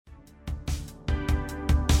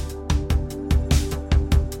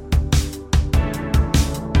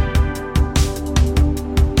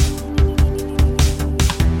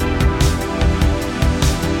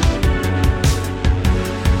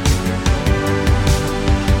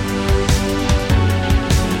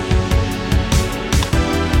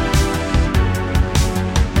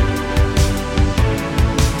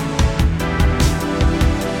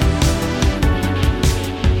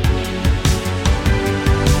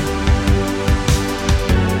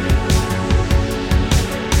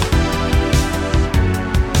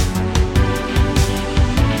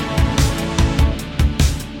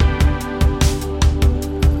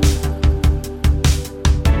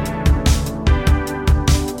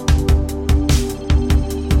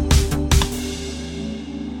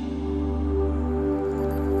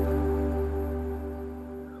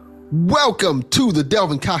Welcome to the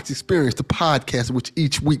Delvin Cox Experience, the podcast in which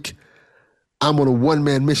each week I'm on a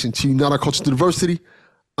one-man mission to unite our culture through diversity.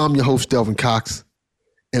 I'm your host, Delvin Cox,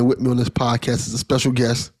 and with me on this podcast is a special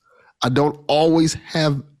guest. I don't always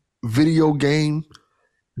have video game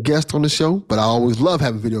guests on the show, but I always love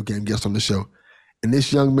having video game guests on the show. And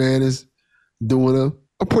this young man is doing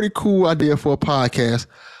a pretty cool idea for a podcast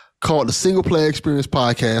called the Single Player Experience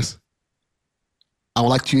Podcast. I would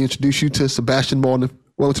like to introduce you to Sebastion Mauldin.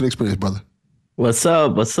 Welcome to the experience, brother. What's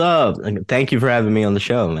up? What's up? Thank you for having me on the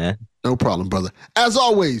show, man. No problem, brother. As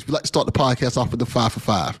always, we like to start the podcast off with the 5 for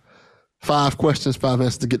 5. 5 questions, 5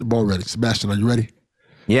 answers to get the ball ready. Sebastion, are you ready?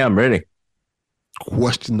 Yeah, I'm ready.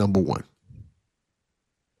 Question number 1.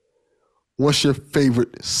 What's your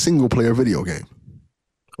favorite single-player video game?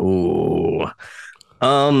 Ooh.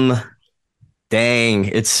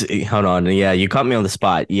 Dang. Hold on. Yeah, you caught me on the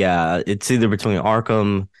spot. Yeah, it's either between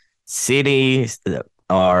Arkham City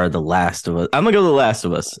or The Last of Us. I'm going to go The Last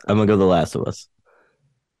of Us.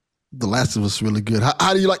 The Last of Us is really good.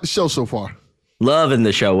 How do you like the show so far? Loving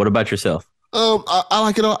the show. What about yourself? I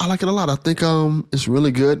like it. I like it a lot. I think it's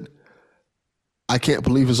really good. I can't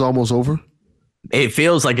believe it's almost over. It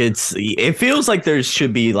feels like like there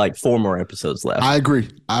should be like 4 more episodes left. I agree.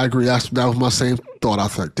 That was my same thought. I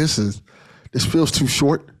thought this feels too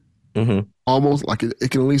short. Mm-hmm. Almost like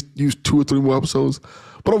it can at least use 2 or 3 more episodes.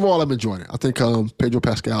 But overall, I'm enjoying it. I think Pedro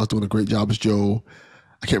Pascal is doing a great job as Joe.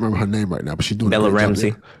 I can't remember her name right now, but she's doing Bella a great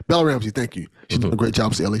Ramsey. job. Bella Ramsey, thank you. She's doing a great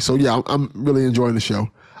job as Ellie. So yeah, I'm really enjoying the show.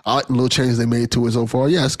 I like the little changes they made to it so far.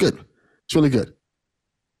 Yeah, it's good. It's really good.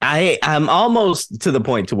 I'm almost to the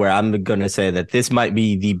point to where I'm going to say that this might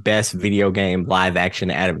be the best video game live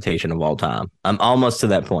action adaptation of all time. I'm almost to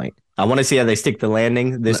that point. I want to see how they stick the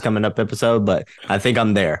landing this coming up episode, but I think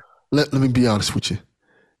I'm there. Let me be honest with you.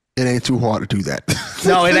 It ain't too hard to do that.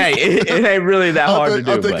 No, it ain't. It ain't really that hard to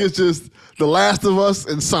do. I think it's just The Last of Us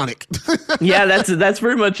and Sonic. Yeah, that's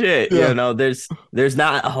pretty much it. Yeah. You know, there's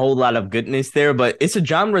not a whole lot of goodness there, but it's a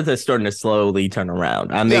genre that's starting to slowly turn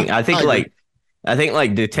around. I mean, I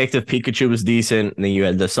think Detective Pikachu was decent, and then you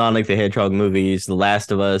had the Sonic the Hedgehog movies, The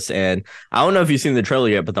Last of Us, and I don't know if you've seen the trailer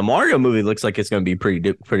yet, but the Mario movie looks like it's going to be pretty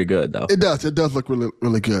good, though. It does look really,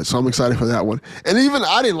 really good, so I'm excited for that one. And even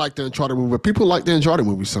I didn't like the Uncharted movie, but people like the Uncharted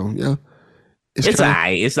movie, so yeah. It's all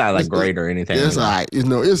right. It's not like great or anything. It's all right. You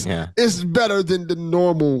know, it's better than the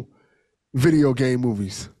normal video game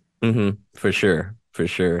movies. Mm-hmm. For sure.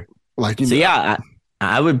 Like, yeah,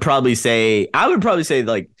 I would probably say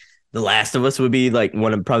like The Last of Us would be like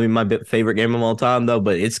one of probably my favorite game of all time, though,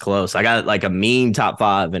 but it's close. I got like a mean top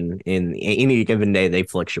 5, and in any given day, they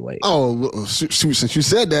fluctuate. Oh, shoot, since you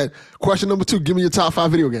said that, question number 2, give me your top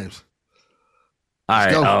 5 video games. All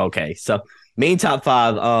right. Oh, okay. So, mean top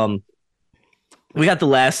 5. We got The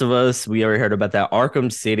Last of Us. We already heard about that.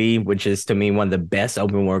 Arkham City, which is, to me, one of the best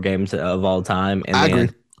open world games of all time. And I agree.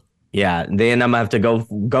 Yeah, then I'm going to have to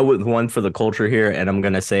go with one for the culture here, and I'm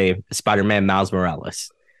going to say Spider-Man Miles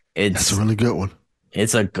Morales. That's a really good one.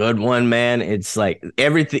 It's a good one, man. It's like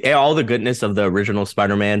everything, all the goodness of the original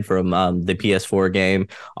Spider-Man from the PS4 game,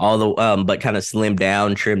 all the but kind of slimmed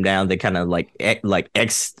down, trimmed down. They kind of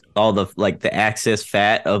all the like the access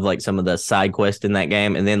fat of like some of the side quests in that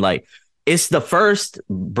game, and then like it's the first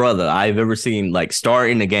brother I've ever seen like star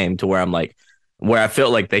in the game to where I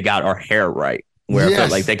felt like they got our hair right, where I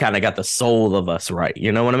felt like they kind of got the soul of us right.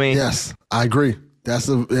 You know what I mean? Yes, I agree. That's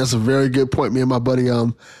a very good point. Me and my buddy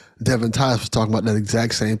Devin Tice was talking about that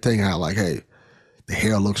exact same thing. How like, hey, the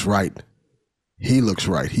hair looks right, he looks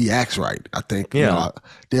right, he acts right. I think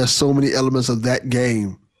there's so many elements of that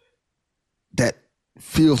game that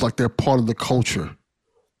feels like they're part of the culture,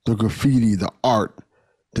 the graffiti, the art,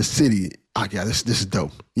 the city. Oh yeah, this is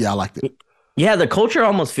dope. Yeah, I liked it. Yeah, the culture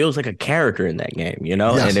almost feels like a character in that game, you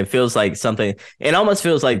know? Yes. And it feels like something, it almost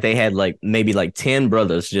feels like they had like maybe like 10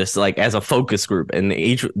 brothers just like as a focus group. And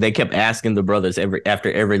they kept asking the brothers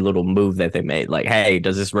after every little move that they made, like, hey,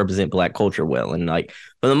 does this represent Black culture well? And like,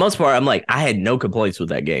 for the most part, I'm like, I had no complaints with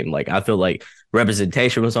that game. Like, I feel like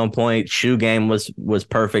representation was on point. Shoe game was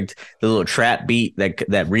perfect. The little trap beat that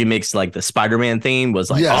remixed like the Spider-Man theme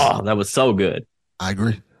was like, oh, that was so good. I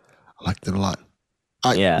agree. I liked it a lot.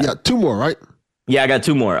 Yeah, 2 more, right? Yeah, I got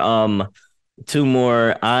 2 more. I'm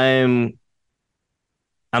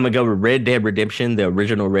gonna go with Red Dead Redemption, the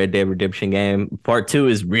original Red Dead Redemption game. Part 2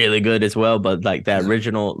 is really good as well, but like that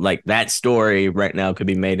original, like that story right now could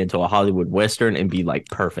be made into a Hollywood Western and be like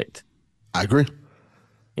perfect. I agree.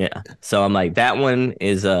 Yeah. So I'm like, that one's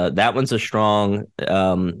a strong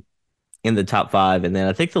in the top 5. And then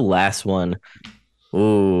I think the last one,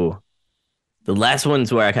 the last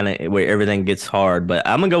one's where where everything gets hard, but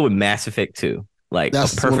I'm gonna go with Mass Effect 2. Like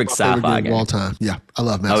That's a perfect one of my favorite sci-fi games game. of all time. Yeah, I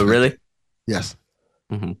love Mass Oh, Effect. really? Yes.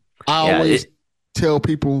 Mm-hmm. I Yeah. always tell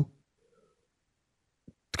people,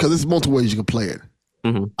 because there's multiple ways you can play it.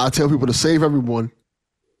 Mm-hmm. I tell people to save everyone,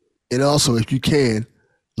 and also, if you can,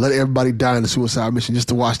 let everybody die in the suicide mission just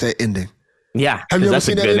to watch that ending. Yeah, Have you ever that's a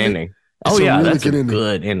seen that good ending? ending. It's Oh a yeah, really that's a good ending.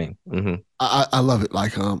 good ending. Mm-hmm. I love it.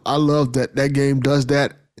 Like I love that game does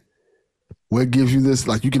that, where it gives you this,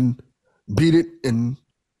 like, you can beat it and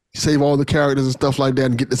save all the characters and stuff like that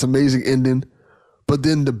and get this amazing ending. But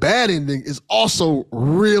then the bad ending is also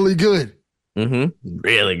really good. Mm-hmm.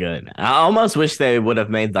 Really good. I almost wish they would have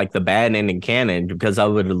made like the bad ending canon, because I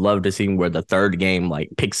would have loved to see where the third game like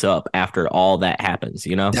picks up after all that happens,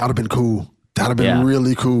 you know? That would have been cool. That would have been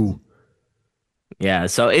really cool. Yeah.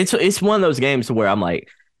 So it's one of those games where I'm like,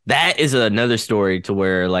 that is another story to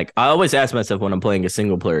where, like, I always ask myself when I'm playing a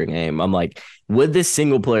single player game, I'm like, would this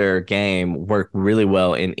single player game work really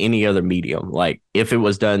well in any other medium? Like, if it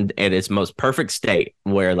was done at its most perfect state,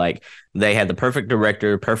 where like they had the perfect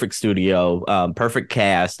director, perfect studio, perfect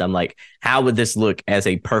cast. I'm like, how would this look as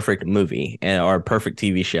a perfect movie or a perfect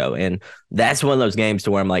TV show? And that's one of those games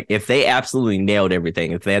to where I'm like, if they absolutely nailed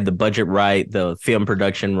everything, if they had the budget right, the film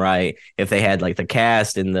production right, if they had like the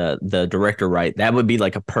cast and the director right, that would be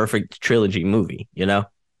like a perfect trilogy movie, you know?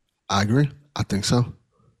 I agree. I think so.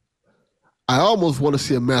 I almost want to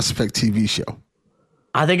see a Mass Effect TV show.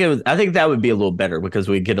 I think that would be a little better, because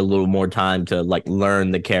we get a little more time to like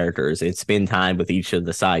learn the characters and spend time with each of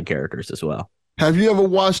the side characters as well. Have you ever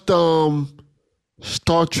watched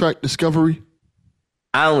Star Trek Discovery?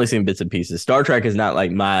 I only seen bits and pieces. Star Trek is not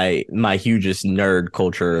like my hugest nerd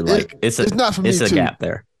culture. Like it's not for me it's a too. gap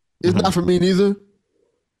there. It's not for me neither.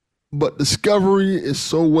 But Discovery is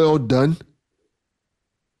so well done.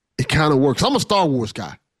 It kind of works. I'm a Star Wars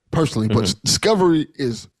guy personally, but Discovery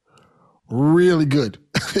is really good.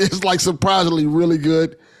 It's like surprisingly really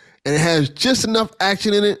good, and it has just enough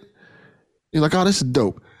action in it. You're like, oh, this is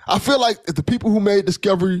dope. I feel like if the people who made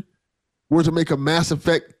Discovery were to make a Mass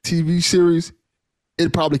Effect TV series,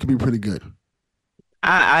 it probably could be pretty good.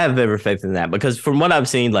 I have every faith in that, because from what I've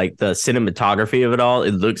seen, like the cinematography of it all,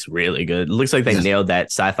 it looks really good. It looks like they nailed that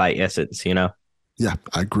sci-fi essence, you know? Yeah,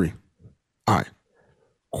 I agree. All right.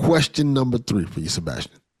 Question number 3 for you,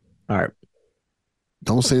 Sebastion. All right.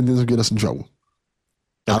 Don't say anything to get us in trouble.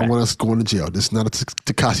 Okay. I don't want us going to jail. This is not a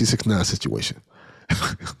Tekashi 6ix9ine situation.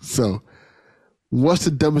 So, what's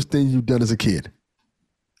the dumbest thing you've done as a kid?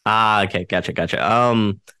 Okay,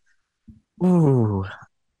 gotcha. Ooh.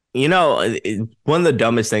 You know, one of the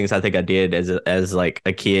dumbest things I think I did as like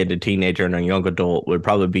a kid, a teenager, and a young adult would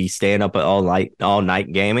probably be staying up all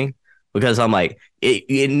night gaming, because I'm like,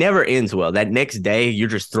 it never ends well. That next day, you're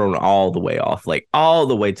just thrown all the way off, like all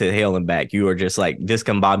the way to hell and back. You are just like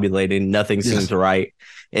discombobulated. Nothing seems right.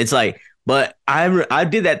 It's like, but I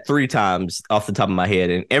did that 3 times off the top of my head,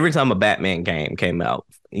 and every time a Batman game came out,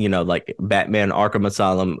 you know, like Batman Arkham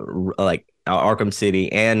Asylum, like Arkham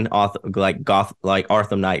City, and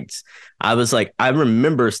Arkham Knights, I was like, I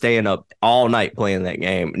remember staying up all night playing that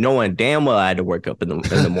game, knowing damn well I had to wake up in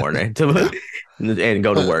the morning and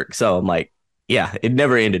go to work. So I'm like, yeah, it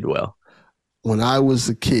never ended well. When I was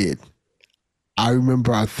a kid, I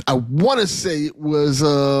remember I want to say it was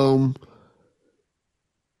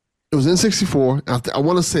N64. I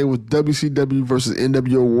want to say it was WCW versus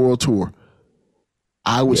NWO World Tour.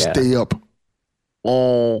 I would stay up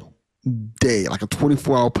all day, like a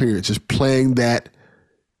 24-hour period, just playing that,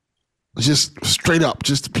 just straight up,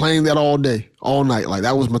 just playing that all day, all night. Like,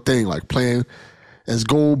 that was my thing, like playing as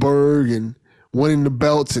Goldberg and winning the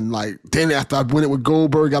belts. And like, then after I win it with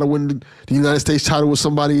Goldberg, got to win the United States title with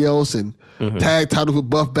somebody else, and tag titles with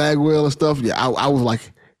Buff Bagwell and stuff. Yeah, I was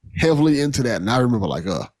like heavily into that. And I remember like,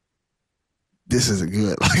 this isn't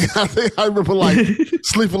good. Like, I remember like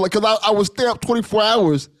sleeping, like, because I would stay up 24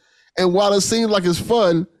 hours, and while it seems like it's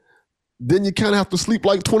fun, then you kind of have to sleep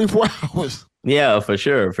like 24 hours. Yeah, for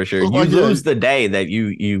sure. You lose the day that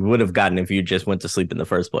you would have gotten if you just went to sleep in the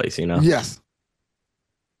first place, you know? Yes.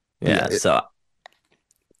 Yeah, so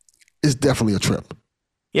it's definitely a trip.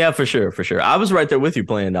 Yeah, for sure. I was right there with you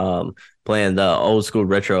playing the old school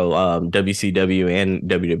retro WCW and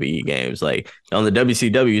WWE games. Like on the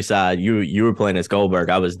WCW side, you were playing as Goldberg.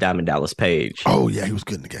 I was Diamond Dallas Page. Oh yeah, he was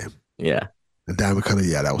good in the game. Yeah. And Diamond Cutter,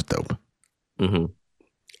 yeah, that was dope. Mm-hmm.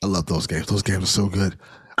 I love those games. Those games are so good.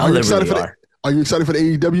 Are you excited for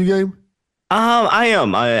the AEW game? I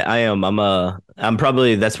am. I'm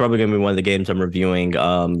probably, that's probably gonna be one of the games I'm reviewing.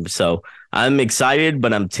 So I'm excited,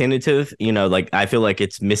 but I'm tentative. You know, like I feel like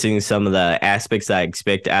it's missing some of the aspects I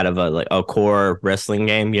expect out of a core wrestling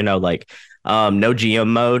game. You know, like No GM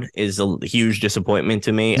mode is a huge disappointment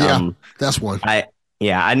to me. Yeah, that's one.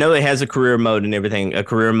 I know it has a career mode and everything, a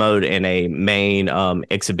career mode and a main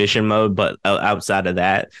exhibition mode, but outside of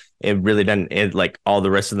that, it really doesn't. Like all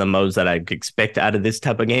the rest of the modes that I could expect out of this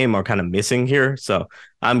type of game are kind of missing here. So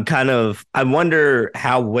I wonder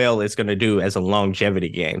how well it's going to do as a longevity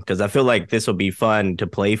game, because I feel like this will be fun to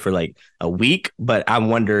play for like a week, but I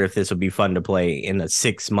wonder if this will be fun to play in a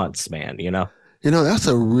 6 month span. That's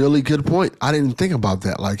a really good point. I didn't think about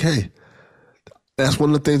that. Like, hey. That's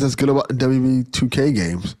one of the things that's good about the WB 2K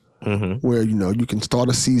games, where, you can start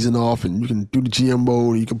a season off and you can do the GM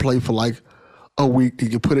mode. You can play for like a week. You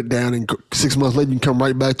can put it down, and 6 months later you can come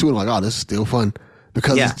right back to it. Like, oh, this is still fun,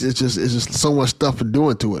 because it's just so much stuff for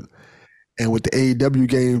doing to it. And with the AEW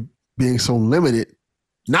game being so limited,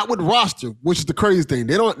 not with roster, which is the crazy thing.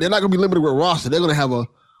 They're not going to be limited with roster. They're going to have a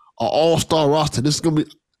all-star roster. This is going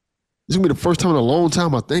to be the first time in a long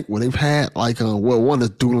time, I think, where they've had like one is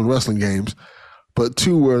dueling wrestling games. But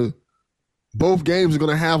two, where both games are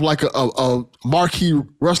going to have like a marquee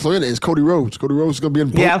wrestler in it. It's Cody Rhodes. Cody Rhodes is going to be in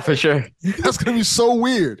both. Yeah, for sure. That's going to be so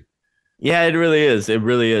weird. Yeah, it really is. It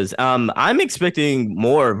really is. I'm expecting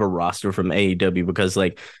more of a roster from AEW, because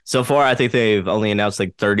like so far I think they've only announced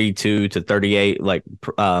like 32 to 38 like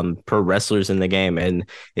per wrestlers in the game, and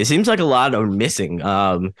it seems like a lot are missing.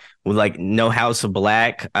 With like no House of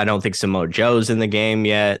Black, I don't think Samoa Joe's in the game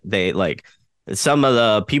yet. They like some of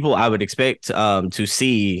the people I would expect to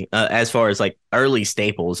see as far as like early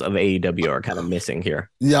staples of AEW are kind of missing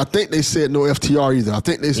here. Yeah, I think they said no FTR either. I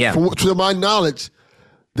think to my knowledge,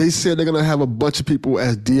 they said they're going to have a bunch of people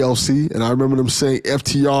as DLC. And I remember them saying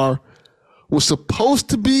FTR was supposed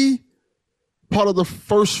to be part of the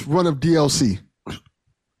first run of DLC.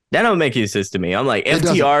 That don't make any sense to me. I'm like,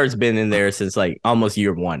 FTR has been in there since like almost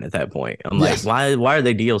year one at that point. I'm like, why are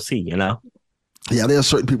they DLC, Yeah, there are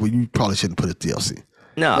certain people you probably shouldn't put as DLC.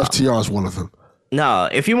 No. FTR is one of them. No,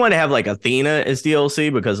 if you want to have like Athena as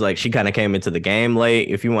DLC, because like she kind of came into the game late.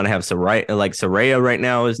 If you want to have Saraya right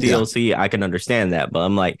now as DLC, I can understand that. But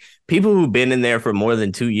I'm like, people who've been in there for more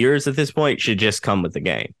than 2 years at this point should just come with the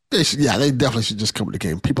game. They definitely should just come with the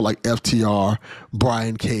game. People like FTR,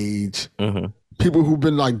 Brian Cage, people who've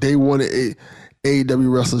been like day one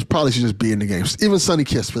AEW wrestlers probably should just be in the game. Even Sonny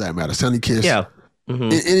Kiss, for that matter. Sonny Kiss. Yeah.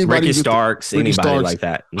 Anybody Ricky Starks, like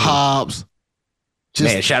that. Hobbs.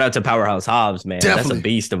 Man, shout out to Powerhouse Hobbs, man. Definitely. That's a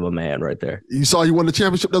beast of a man right there. You saw he won the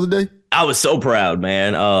championship the other day? I was so proud,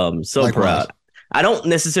 man. Likewise. Proud. I don't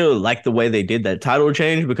necessarily like the way they did that title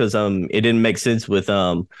change, because it didn't make sense with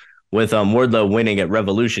Wardlow winning at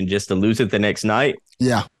Revolution just to lose it the next night.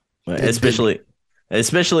 Yeah.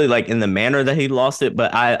 Especially like in the manner that he lost it.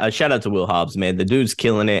 But I shout out to Will Hobbs, man. The dude's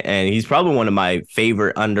killing it, and he's probably one of my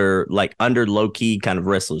favorite under low key kind of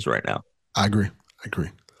wrestlers right now. I agree.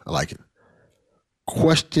 I like it.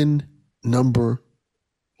 Question number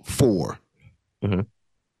 4.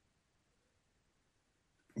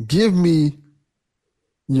 Give me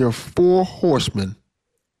your 4 horsemen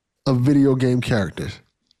of video game characters.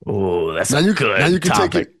 Oh, that's a good now you can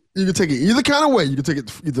topic. Take it. You can take it either kind of way. You can take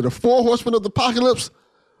it either the 4 horsemen of the apocalypse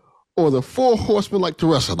or the 4 horsemen like the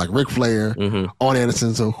wrestler, like Ric Flair, Arn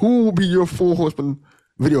Anderson. So who will be your 4 horsemen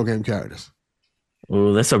video game characters?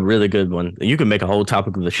 Oh, that's a really good one. You can make a whole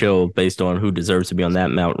topic of the show based on who deserves to be on that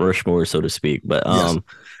Mount Rushmore, so to speak. But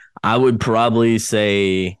I would probably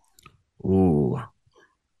say, all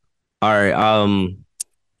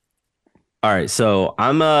right. So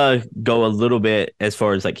I'm gonna go a little bit as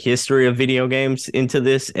far as like history of video games into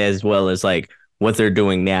this, as well as like what they're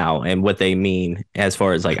doing now and what they mean as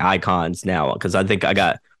far as like icons now. Because I think I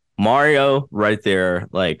got Mario right there,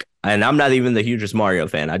 like. And I'm not even the hugest Mario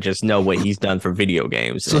fan. I just know what he's done for video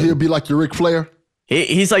games. So he'll be like your Ric Flair?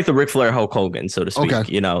 He's like the Ric Flair Hulk Hogan, so to speak.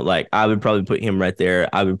 Okay. Like I would probably put him right there.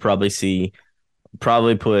 I would probably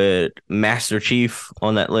put Master Chief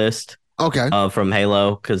on that list. Okay. From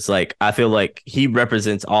Halo, because like I feel like he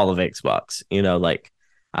represents all of Xbox. Like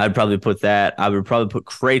I'd probably put that. I would probably put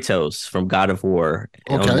Kratos from God of War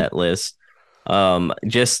on that list.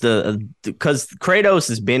 Just because Kratos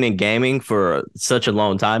has been in gaming for such a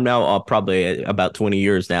long time now, probably about 20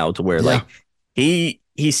 years now, to where like he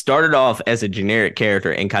started off as a generic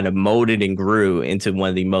character and kind of molded and grew into one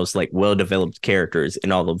of the most like well-developed characters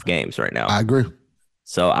in all of games right now. I agree.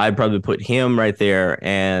 So I'd probably put him right there,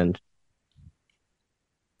 and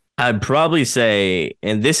I'd probably say,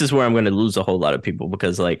 and this is where I'm going to lose a whole lot of people,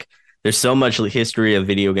 because like there's so much history of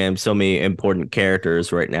video games, so many important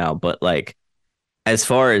characters right now, but like as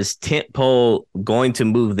far as tentpole going to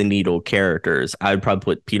move the needle characters, I'd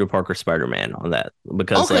probably put Peter Parker Spider-Man on that,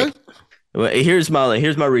 because like here's my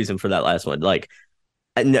reason for that last one. Like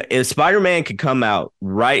If Spider-Man could come out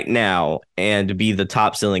right now and be the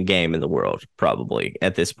top selling game in the world, probably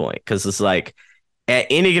at this point, because it's like at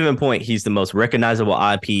any given point, he's the most recognizable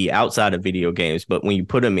IP outside of video games. But when you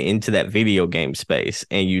put him into that video game space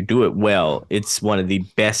and you do it well, it's one of the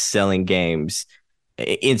best selling games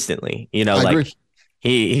instantly. I agree.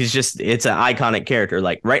 He's just, it's an iconic character.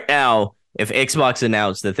 Like right now, if Xbox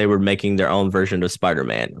announced that they were making their own version of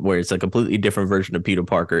Spider-Man, where it's a completely different version of Peter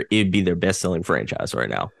Parker, it'd be their best-selling franchise right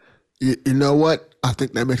now. You know what? I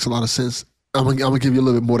think that makes a lot of sense. I'm gonna give you a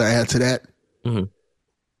little bit more to add to that. Mm-hmm.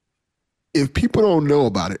 If people don't know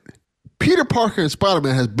about it, Peter Parker and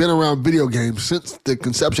Spider-Man has been around video games since the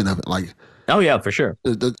conception of it. Like, oh yeah, for sure.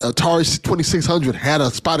 The Atari 2600 had a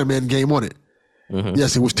Spider-Man game on it. Mm-hmm.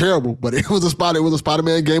 Yes, it was terrible, but it was a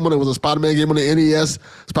Spider-Man game on it. It was a Spider-Man game on the NES,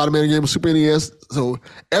 Spider-Man game on Super NES. So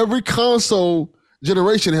every console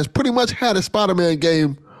generation has pretty much had a Spider-Man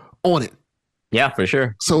game on it. Yeah, for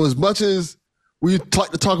sure. So as much as we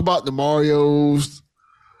like to talk about the Marios,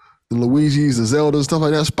 the Luigis, the Zeldas, stuff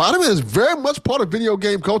like that, Spider-Man is very much part of video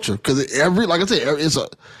game culture because like I said,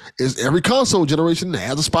 it's every console generation that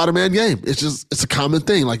has a Spider-Man game. It's a common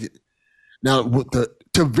thing. Like now with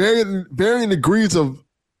to varying degrees of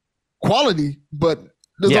quality, but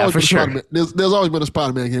there's always been a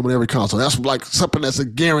Spider-Man game on every console. That's like something that's a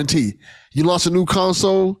guarantee. You launch a new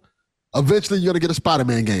console, eventually you're gonna get a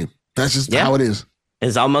Spider-Man game. That's just how it is.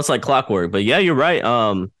 It's almost like clockwork. But yeah, you're right.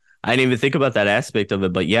 I didn't even think about that aspect of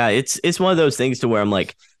it. But yeah, it's one of those things to where I'm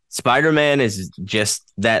like, Spider-Man is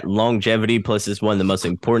just that longevity, plus it's one of the most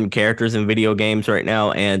important characters in video games right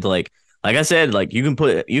now. And like I said, like you can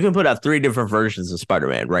put out 3 different versions of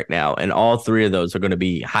Spider-Man right now, and all 3 of those are going to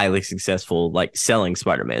be highly successful, like selling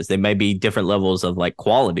Spider-Mans. They may be different levels of like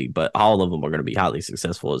quality, but all of them are going to be highly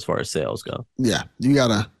successful as far as sales go. Yeah, you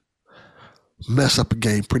gotta mess up a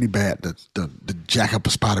game pretty bad to jack up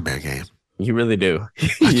a Spider-Man game. You really do.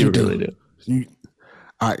 you really do.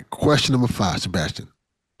 All right, question number 5, Sebastion.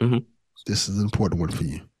 Mm-hmm. This is an important one for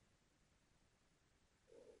you.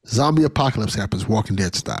 Zombie apocalypse happens Walking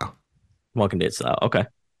Dead style. Walking Dead style. Okay.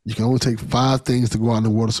 You can only take 5 things to go out in the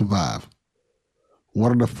world to survive.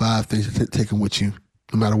 What are the 5 things you take them with you?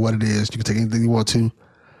 No matter what it is, you can take anything you want to.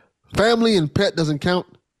 Family and pet doesn't count.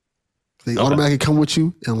 They automatically come with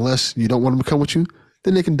you unless you don't want them to come with you.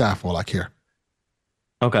 Then they can die for all I care.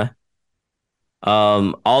 Okay.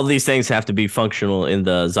 All these things have to be functional in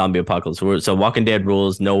the zombie apocalypse. So Walking Dead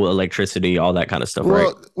rules, no electricity, all that kind of stuff,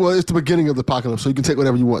 right? Well, it's the beginning of the apocalypse, so you can take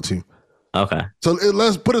whatever you want to. Okay. So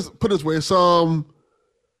let's put it this way. So,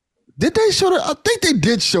 did they show I think they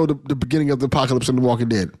did show the beginning of the apocalypse in The Walking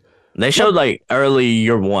Dead. They showed like early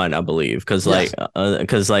year 1, I believe, because like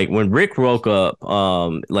when Rick woke up,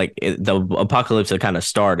 the apocalypse had kind of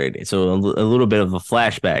started. So a little bit of the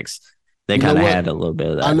flashbacks. They kind of had a little bit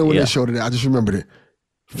of that. I know when they showed it. I just remembered it.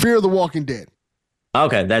 Fear of the Walking Dead.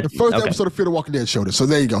 Okay, the first episode of Fear the Walking Dead showed it. So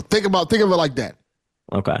there you go. Think of it like that.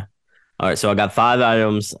 Okay. All right. So I got 5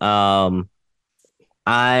 items.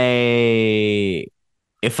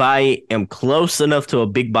 If I am close enough to a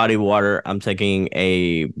big body of water, I'm just getting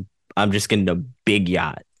a big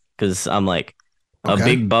yacht because I'm like a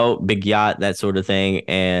big boat, big yacht, that sort of thing.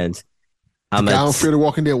 And I don't Fear the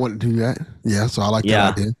Walking Dead want to do that. Yeah. So I like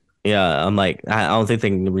that idea. Yeah, I'm like, I don't think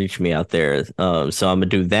they can reach me out there. So I'm gonna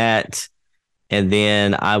do that, and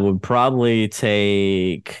then I would probably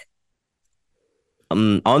take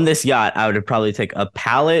on this yacht. I would probably take a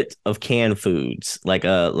pallet of canned foods, like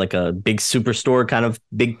a big superstore kind of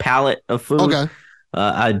big pallet of food. Okay,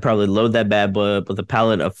 I'd probably load that bad boy up with a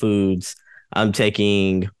pallet of foods. I'm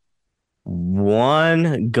taking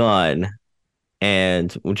 1 gun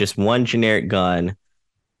and just 1 generic gun.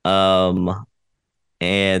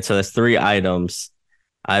 And so that's 3 items.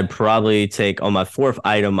 I'd probably take on my 4th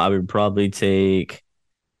item. I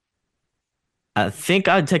think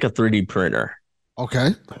I'd take a 3D printer. Okay.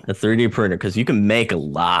 A 3D printer because you can make a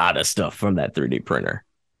lot of stuff from that 3D printer.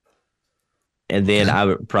 And then I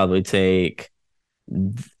would probably take a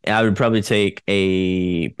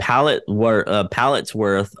pallet's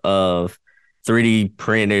worth of 3D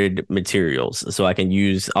printed materials, so I can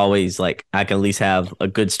I can at least have a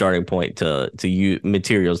good starting point to use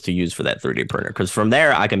materials to use for that 3D printer. Because from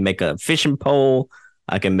there, I can make a fishing pole.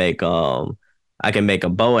 I can make a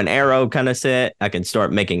bow and arrow kind of set. I can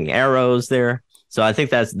start making arrows there. So I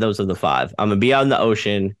think those are the 5. I'm gonna be out in the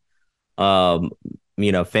ocean.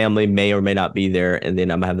 Family may or may not be there, and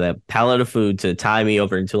then I'm gonna have that pallet of food to tie me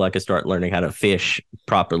over until I can start learning how to fish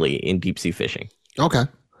properly in deep sea fishing. Okay.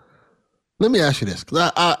 Let me ask you this,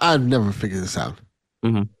 because I've never figured this out.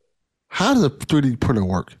 Mm-hmm. How does a 3D printer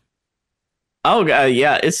work? Oh,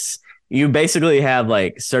 yeah. you basically have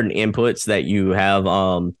like certain inputs that you have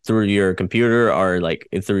through your computer or like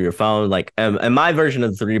through your phone. Like in my version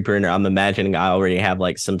of the 3D printer, I'm imagining I already have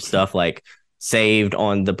like some stuff like saved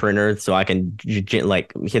on the printer, so I can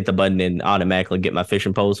like hit the button and automatically get my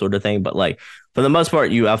fishing pole sort of thing. But like for the most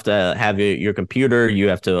part, you have to have your computer. You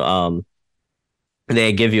have to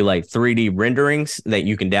they give you like 3D renderings that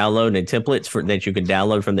you can download and templates for that you can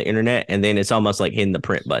download from the internet, and then it's almost like hitting the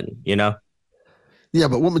print button, you know? Yeah,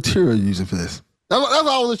 but what material are you using for this? That's what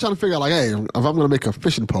I was trying to figure out. Like, hey, if I'm going to make a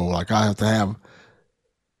fishing pole, like I have to have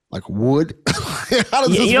like wood. How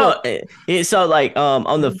does this work? So like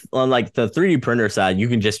on like the 3D printer side, you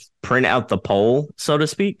can just print out the pole, so to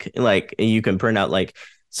speak. Like you can print out like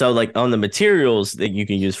so like on the materials that you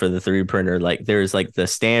can use for the 3D printer, like there's like the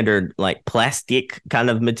standard like plastic kind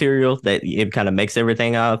of material that it kind of makes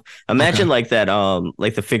everything out of. Imagine like that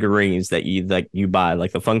like the figurines that you buy,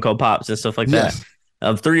 like the Funko Pops and stuff like that.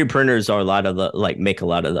 3D printers are a lot of the like make a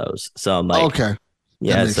lot of those. So I'm like, okay,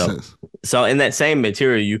 yeah. So in that same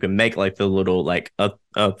material, you can make like the little like a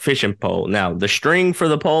fishing pole. Now the string for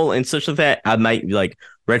the pole and such like that, I might like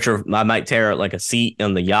I might tear out like a seat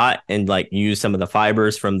on the yacht and like use some of the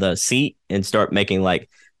fibers from the seat and start making like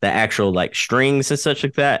the actual like strings and such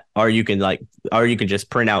like that. Or you can just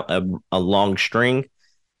print out a long string,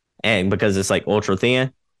 and because it's like ultra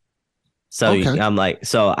thin. So I'm like,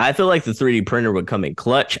 so I feel like the 3D printer would come in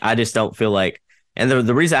clutch. I just don't feel like, and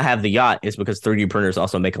the reason I have the yacht is because 3D printers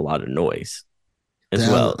also make a lot of noise as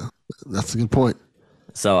well. That's a good point.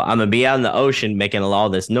 So I'm going to be out in the ocean making all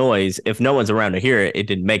this noise. If no one's around to hear it, it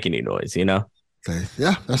didn't make any noise, you know? Okay.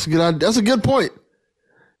 Yeah, that's a good idea. That's a good point.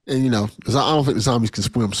 And, you know, because I don't think the zombies can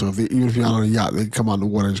swim. So even if you're out on a yacht, they come out in the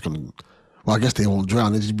water. Well, I guess they won't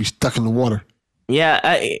drown. They just be stuck in the water.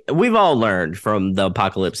 Yeah, we've all learned from the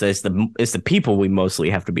apocalypse that it's the people we mostly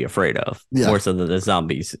have to be afraid of, more so than the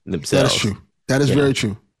zombies themselves. That is true. That is very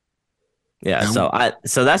true. Yeah, and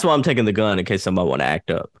so that's why I'm taking the gun in case somebody want to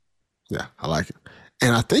act up. Yeah, I like it.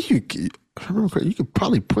 And I think if I remember correctly, you could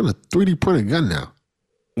probably print a 3D printed gun now.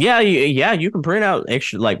 Yeah, you can print out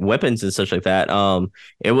extra like weapons and such like that.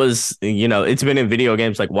 It was, you know, it's been in video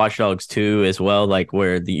games like Watch Dogs 2 as well, like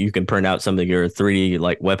where you can print out some of your 3D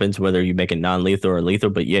like weapons, whether you make it non-lethal or lethal.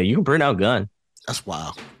 But yeah, you can print out gun. That's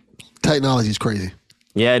wild. Technology is crazy.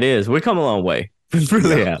 Yeah, it is. We come a long way.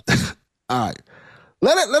 Really have. All right,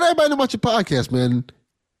 let everybody know about your podcast, man.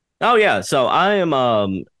 Oh yeah, so I am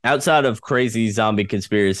outside of crazy zombie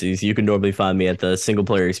conspiracies, you can normally find me at the Single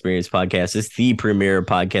Player Experience podcast. It's the premier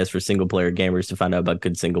podcast for single player gamers to find out about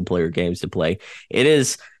good single player games to play. It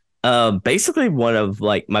is basically one of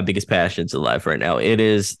like my biggest passions in life right now.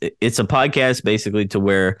 It's a podcast basically to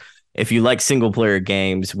where if you like single player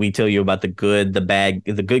games, we tell you about the good, the bad,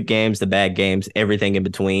 the good games, the bad games, everything in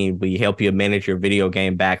between. We help you manage your video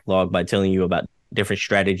game backlog by telling you about different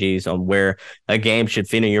strategies on where a game should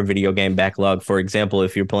fit in your video game backlog. For example,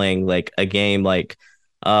 if you're playing like a game like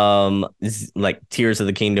Tears of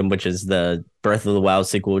the Kingdom, which is the Breath of the Wild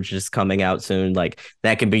sequel, which is coming out soon, like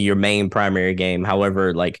that can be your main primary game.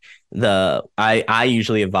 However, like I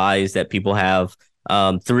usually advise that people have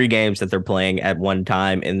 3 games that they're playing at one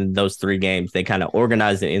time, and those 3 games they kind of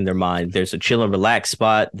organize it in their mind. There's a chill and relax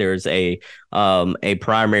spot, there's a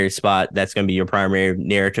primary spot that's going to be your primary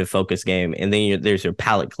narrative focus game, and then there's your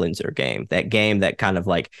palate cleanser game, that game that kind of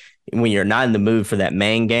like when you're not in the mood for that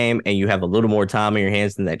main game and you have a little more time on your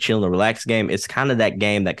hands than that chill and relax game. It's kind of that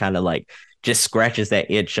game that kind of like just scratches that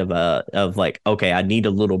itch of like, okay, I need a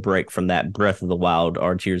little break from that Breath of the Wild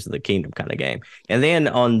or Tears of the Kingdom kind of game. And then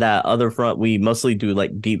on that other front, we mostly do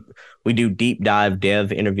like deep dive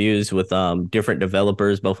dev interviews with different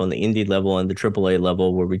developers, both on the indie level and the AAA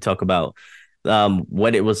level, where we talk about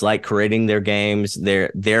what it was like creating their games,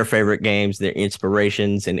 their favorite games, their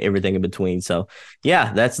inspirations, and everything in between. So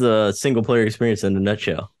yeah, that's the single player experience in a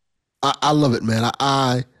nutshell. I love it, man.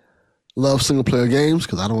 I love single player games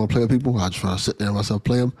because I don't want to play with people. I just want to sit there and myself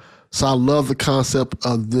play them. So I love the concept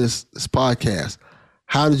of this podcast.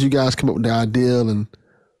 How did you guys come up with the idea? And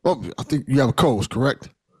I think you have a co-host, correct?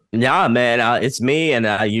 Yeah, man, it's me, and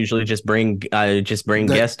I usually just bring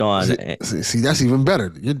guests on. See, that's even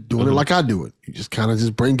better. You're doing it like I do it. You just kind of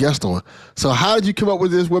just bring guests on. So how did you come up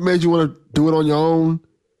with this? What made you want to do it on your own?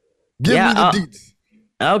 Give me the deets.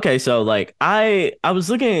 Okay, so like I was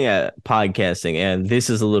looking at podcasting, and this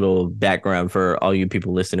is a little background for all you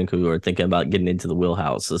people listening who are thinking about getting into the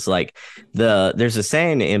wheelhouse. It's like there's a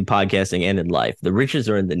saying in podcasting and in life: the riches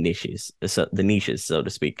are in the niches, so to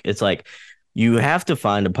speak. It's like you have to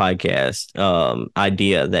find a podcast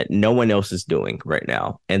idea that no one else is doing right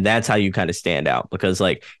now. And that's how you kind of stand out, because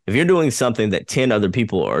like if you're doing something that 10 other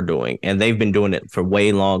people are doing and they've been doing it for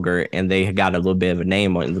way longer and they got a little bit of a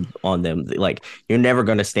name on them, like you're never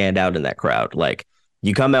going to stand out in that crowd. Like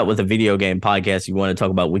you come out with a video game podcast, you want to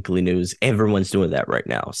talk about weekly news, everyone's doing that right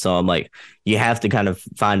now. So I'm like, you have to kind of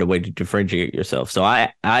find a way to differentiate yourself. So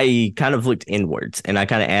I kind of looked inwards and I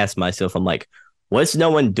kind of asked myself, I'm like, what's no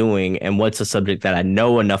one doing, and what's a subject that I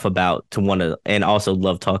know enough about to want to, and also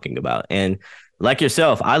love talking about? And like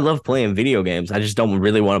yourself, I love playing video games. I just don't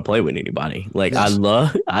really want to play with anybody. Like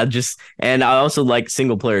yes. And I also like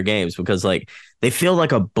single player games because like they feel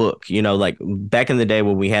like a book, you know, like back in the day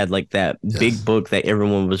when we had like that big book that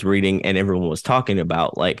everyone was reading and everyone was talking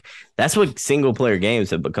about, like that's what single player games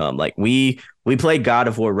have become. Like we played God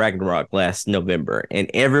of War Ragnarok last November and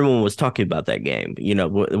everyone was talking about that game, you know,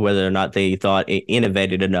 whether or not they thought it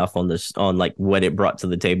innovated enough on like what it brought to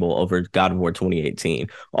the table over God of War 2018,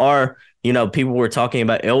 or you know, people were talking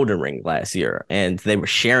about Elden Ring last year and they were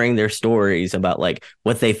sharing their stories about like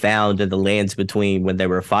what they found in the lands between when they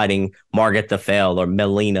were fighting Margit the Fell or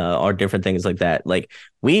Melina or different things like that. Like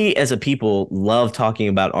we as a people love talking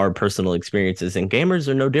about our personal experiences, and gamers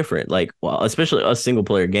are no different. Like, well, especially us single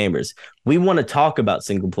player gamers, we want to talk about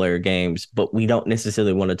single player games, but we don't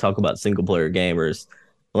necessarily want to talk about single player gamers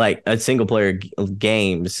like a single player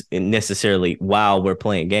games necessarily while we're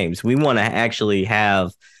playing games. We want to actually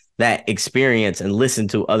have that experience and listen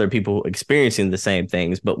to other people experiencing the same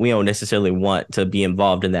things, but we don't necessarily want to be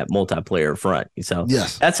involved in that multiplayer front. So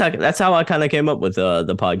yes, that's how I kind of came up with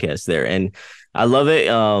the podcast there, and I love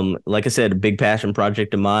it. Like I said, a big passion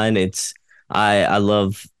project of mine. I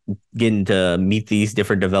love getting to meet these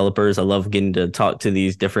different developers. I love getting to talk to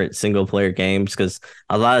these different single player games, because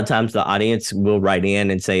a lot of times the audience will write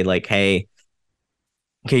in and say like, hey,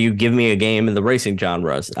 can you give me a game in the racing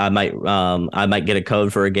genres? I might get a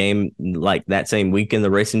code for a game like that same week in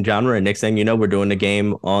the racing genre, and next thing you know, we're doing a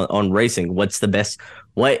game on racing. What is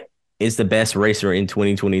the best racer in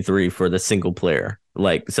 2023 for the single player?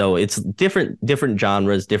 Like, so it's different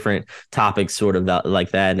genres, different topics, sort of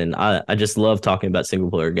like that. And I just love talking about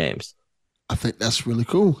single player games. I think that's really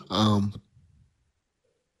cool.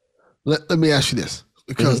 Let me ask you this,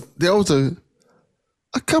 because there was a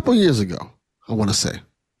couple years ago, I want to say,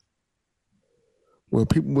 where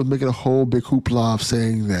people were making a whole big hoopla of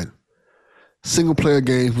saying that single player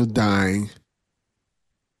games were dying,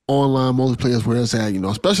 online multiplayer where it's at, you know,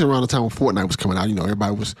 especially around the time when Fortnite was coming out. You know,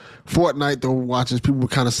 everybody was Fortnite, they were watching. People were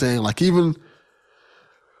kind of saying, like, even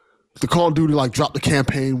the Call of Duty, like, dropped the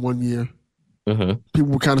campaign one year. Mm-hmm.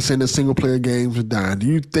 People were kind of saying that single player games are dying. Do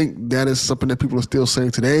you think that is something that people are still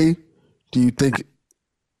saying today? Do you think,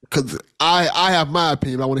 because I have my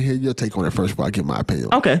opinion. I want to hear your take on it first before I give my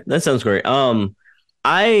opinion. Okay, that sounds great.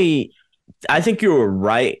 I think you were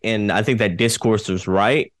right, and I think that discourse was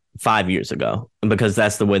right 5 years ago, because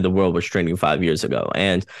that's the way the world was trending 5 years ago.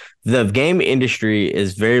 And the game industry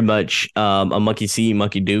is very much a monkey see,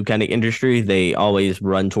 monkey do kind of industry. They always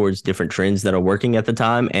run towards different trends that are working at the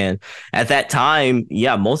time. And at that time,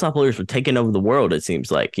 yeah, multiplayers were taking over the world, it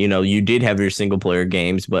seems like. You know, you did have your single player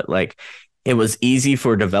games, but like it was easy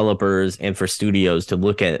for developers and for studios to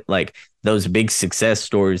look at like those big success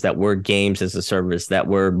stories that were games as a service, that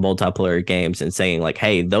were multiplayer games, and saying like,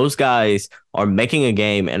 hey, those guys are making a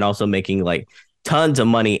game and also making like tons of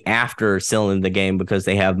money after selling the game, because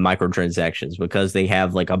they have microtransactions, because they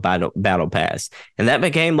have like a battle pass. And that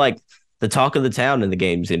became like the talk of the town in the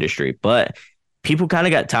games industry. But people kind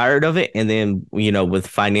of got tired of it. And then, you know, with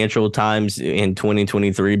financial times in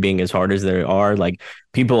 2023 being as hard as they are, like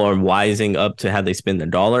people are wising up to how they spend their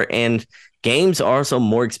dollar. And games are also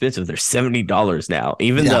more expensive. They're $70 now.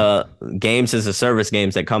 Even the games as a service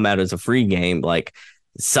games that come out as a free game, like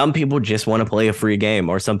some people just want to play a free game,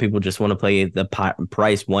 or some people just want to play the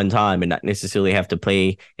price one time and not necessarily have to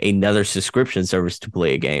pay another subscription service to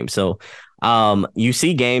play a game. So you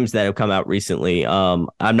see games that have come out recently. I'm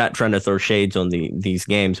not trying to throw shades on these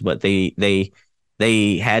games, but they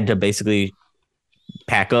had to basically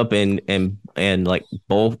pack up and like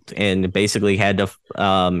bolt, and basically had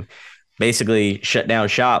to basically shut down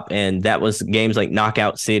shop. And that was games like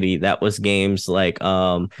Knockout City. That was games like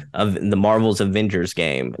of the Marvel's Avengers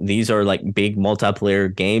game. These are like big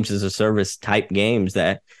multiplayer games as a service type games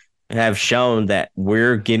that have shown that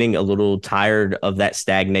we're getting a little tired of that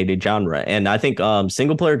stagnated genre. And I think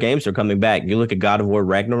single player games are coming back. You look at God of War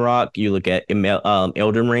Ragnarok, you look at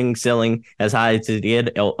Elden Ring selling as high as it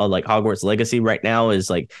did, like Hogwarts Legacy right now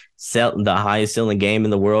is like the highest selling game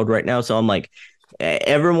in the world right now. So I'm like,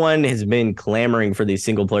 everyone has been clamoring for these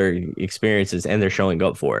single player experiences, and they're showing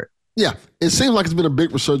up for it. Yeah, it seems like it's been a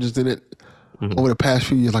big resurgence in it over the past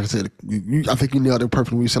few years. Like I said, I think you nailed it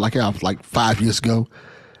perfectly when you said like, yeah, like 5 years ago,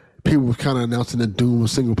 people were kind of announcing the doom of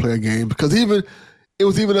single player game because it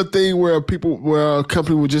was even a thing where a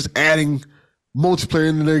company was just adding multiplayer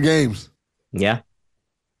into their games. Yeah.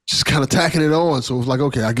 Just kind of tacking it on. So it was like,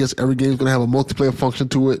 okay, I guess every game's gonna have a multiplayer function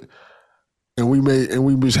to it, and we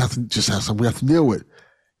have to deal with.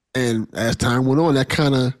 And as time went on, that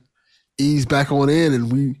kind of eased back on in,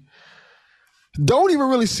 and we don't even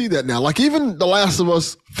really see that now. Like even the Last of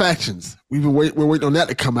Us factions, we're waiting on that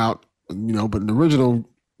to come out, But in the original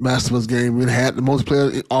Last of Us game, it had the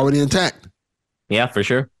multiplayer already intact. Yeah, for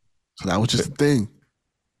sure. So that was just the thing.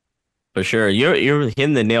 For sure, you're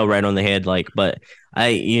hitting the nail right on the head. But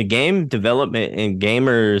game development and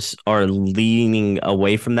gamers are leaning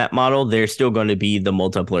away from that model. There's still going to be the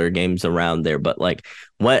multiplayer games around there, but like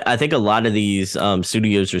what I think a lot of these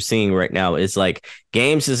studios are seeing right now is like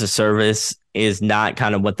games as a service is not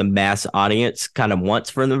kind of what the mass audience kind of wants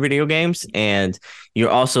from the video games, and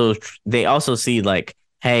they also see like,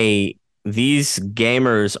 hey, these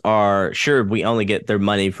gamers are sure we only get their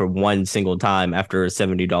money for one single time after a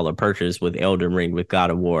 $70 purchase with Elden Ring, with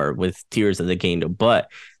God of War, with Tears of the Kingdom,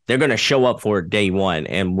 but they're going to show up for it day one,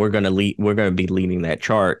 and we're going to be leading that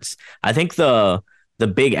charts. I think the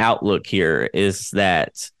big outlook here is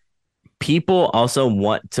that people also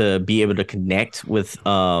want to be able to connect with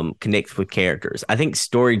characters. I think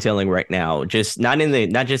storytelling right now, just not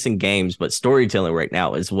just in games, but storytelling right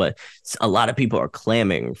now is what a lot of people are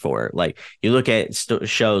clamoring for. Like you look at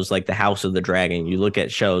shows like The House of the Dragon, you look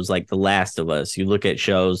at shows like The Last of Us, you look at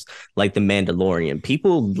shows like The Mandalorian.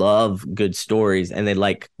 People love good stories and they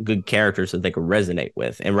like good characters that they can resonate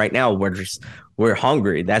with. And right now we're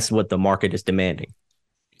hungry. That's what the market is demanding.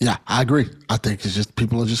 Yeah, I agree. I think it's just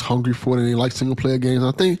people are just hungry for it and they like single player games.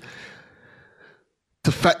 I think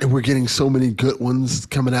the fact that we're getting so many good ones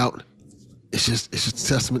coming out, it's just a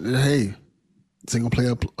testament that hey, single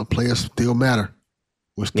player players still matter.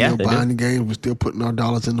 We're still buying the games. We're still putting our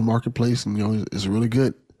dollars in the marketplace, and it's really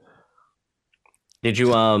good. Did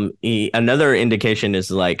you another indication is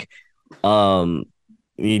like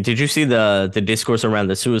did you see the discourse around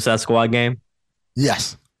the Suicide Squad game?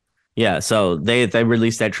 Yes. Yeah, so they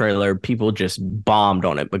released that trailer. People just bombed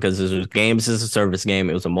on it because this was games as a service game.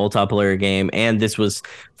 It was a multiplayer game, and this was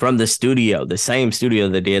from the same studio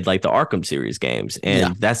that did like the Arkham series games.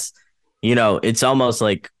 And that's, it's almost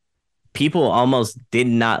like people almost did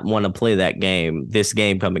not want to play this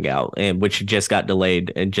game coming out, and which just got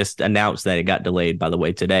delayed and just announced that it got delayed, by the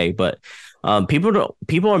way, today. But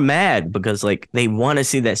people are mad because like they want to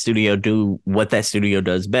see that studio do what that studio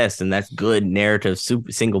does best, and that's good narrative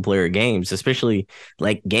single player games, especially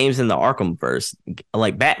like games in the Arkhamverse.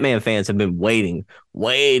 Like Batman fans have been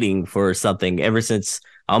waiting for something ever since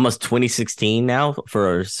almost 2016 now,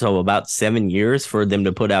 so about 7 years for them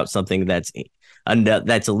to put out something that's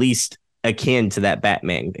at least akin to that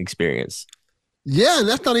Batman experience. Yeah, and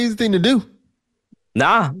that's not an easy thing to do.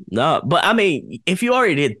 Nah, but I mean, if you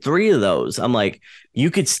already did 3 of those, I'm like, you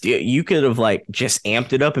could have like just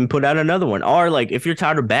amped it up and put out another one. Or like, if you're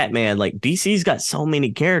tired of Batman, like DC's got so many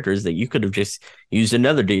characters that you could have just used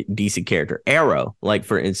another DC character, Arrow, like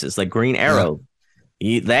for instance, like Green Arrow.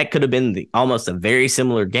 Yeah. That could have been almost a very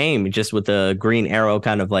similar game, just with a Green Arrow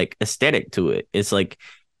kind of like aesthetic to it. It's like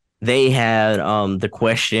they had the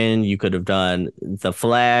Question. You could have done the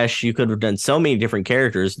Flash. You could have done so many different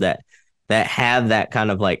characters that have that kind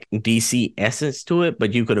of like DC essence to it,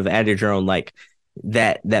 but you could have added your own like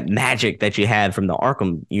that magic that you had from the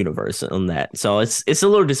Arkham universe on that. So it's a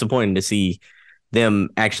little disappointing to see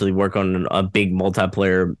them actually work on a big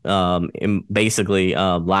multiplayer, basically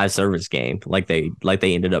live service game like they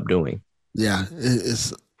ended up doing. Yeah,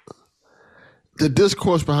 it's the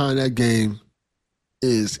discourse behind that game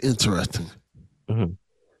is interesting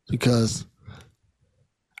because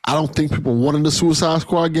I don't think people wanted the Suicide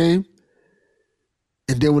Squad game.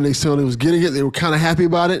 And then when they saw they was getting it, they were kind of happy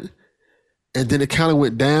about it. And then it kind of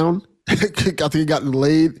went down. I think it got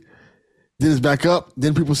delayed. Then it's back up.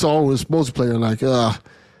 Then people saw it was multiplayer like,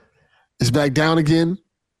 it's back down again.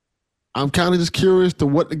 I'm kind of just curious to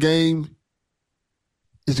what the game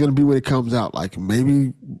is going to be when it comes out. Like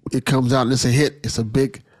maybe it comes out and it's a hit. It's a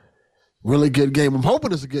big, really good game. I'm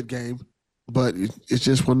hoping it's a good game, but it's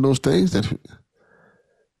just one of those things that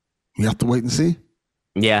we have to wait and see.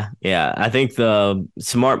 Yeah. I think the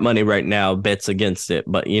smart money right now bets against it,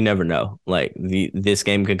 but you never know. Like this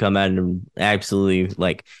game could come out and absolutely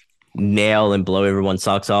like nail and blow everyone's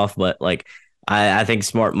socks off. But like I think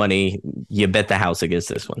smart money, you bet the house against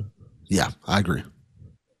this one. Yeah, I agree.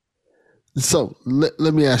 So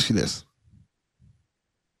let me ask you this: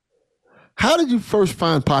 How did you first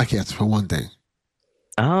find podcasts, for one thing?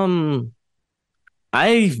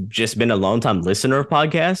 I've just been a long time listener of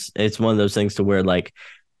podcasts. It's one of those things to where like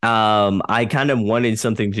I kind of wanted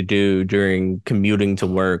something to do during commuting to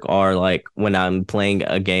work, or like when I'm playing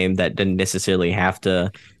a game that didn't necessarily have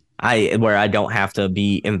to where I don't have to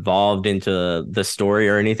be involved into the story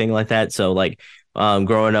or anything like that. So like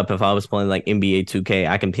growing up, if I was playing like NBA 2K,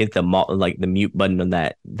 I can hit the mute button on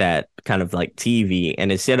that kind of like TV,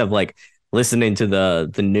 and instead of like listening to the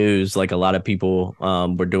news like a lot of people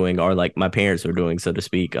were doing, or like my parents were doing, so to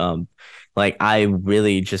speak, like I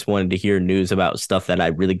really just wanted to hear news about stuff that I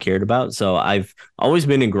really cared about. So I've always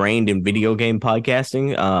been ingrained in video game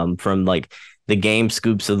podcasting, from like the game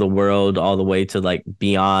scoops of the world all the way to like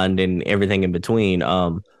beyond and everything in between.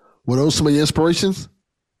 Were those some of your inspirations?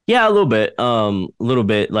 Yeah, a little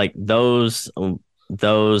bit like those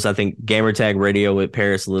I think Gamertag Radio with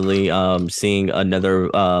Paris Lilly, seeing another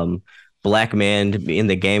black man in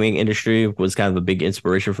the gaming industry was kind of a big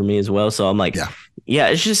inspiration for me as well. So I'm like, yeah,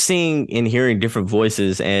 it's just seeing and hearing different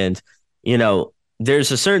voices. And, you know,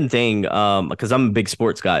 there's a certain thing, because I'm a big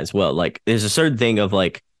sports guy as well. Like there's a certain thing of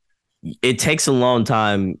like, it takes a long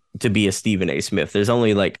time to be a Stephen A. Smith. There's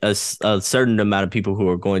only like a certain amount of people who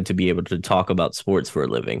are going to be able to talk about sports for a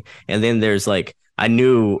living. And then there's like, I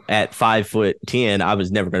knew at 5'10" I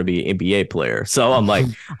was never going to be an NBA player. So I'm like,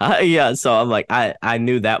 I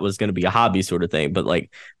knew that was going to be a hobby sort of thing. But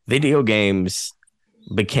like video games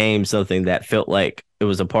became something that felt like it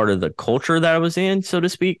was a part of the culture that I was in, so to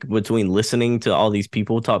speak, between listening to all these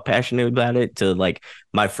people talk passionately about it to like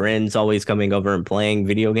my friends always coming over and playing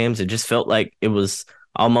video games. It just felt like it was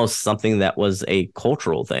almost something that was a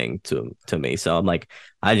cultural thing to me. So I'm like,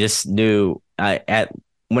 I just knew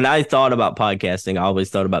when I thought about podcasting, I always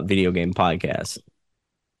thought about video game podcasts.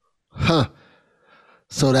 Huh.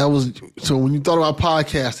 So when you thought about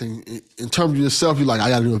podcasting, in terms of yourself, you're like, I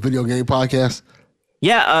got to do a video game podcast.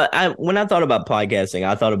 Yeah, when I thought about podcasting,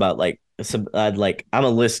 I thought about I'm a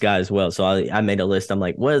list guy as well. So I made a list. I'm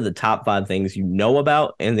like, what are the top 5 things you know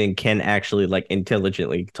about and then can actually like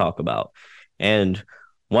intelligently talk about? And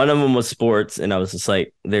one of them was sports, and I was just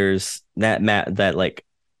like, there's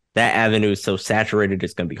that avenue is so saturated,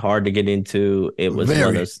 it's gonna be hard to get into. It was one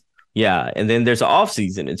of those, yeah. And then there's an off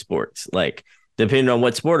season in sports, like depending on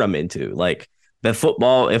what sport I'm into, like. But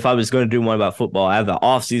football, if I was going to do one about football, I have an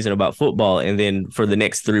off season about football. And then for the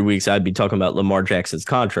next 3 weeks, I'd be talking about Lamar Jackson's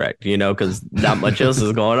contract, because not much else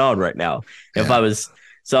is going on right now. Yeah. I was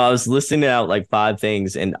listing out like 5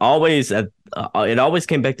 things, and always it always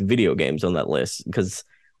came back to video games on that list, because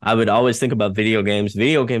I would always think about video games.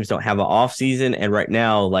 Video games don't have an off season. And right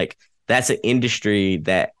now, like that's an industry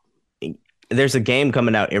that there's a game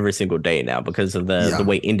coming out every single day now because of the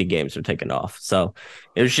way indie games are taking off. So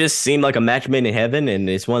it just seemed like a match made in heaven. And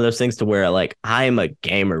it's one of those things to where like, I am a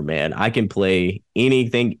gamer, man. I can play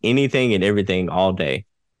anything and everything all day.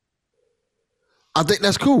 I think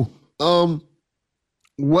that's cool.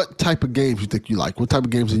 What type of games you think you like? What type of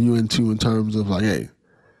games are you into in terms of like, hey,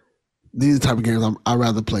 these are the type of games I'd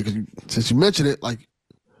rather play? Because since you mentioned it, like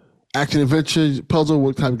action, adventure, puzzle,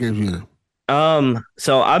 what type of games are you into?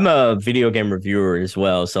 So I'm a video game reviewer as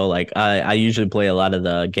well. So like I usually play a lot of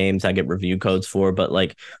the games I get review codes for, but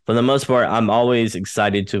like for the most part, I'm always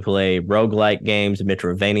excited to play roguelike games,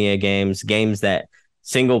 Metroidvania games that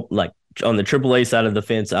single, like on the AAA side of the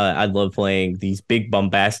fence. I love playing these big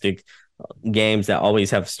bombastic games that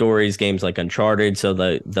always have stories, games like Uncharted. So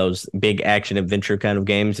those big action adventure kind of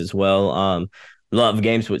games as well. Love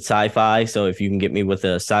games with sci-fi, so if you can get me with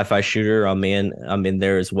a sci-fi shooter, I'm in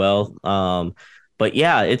there as well. But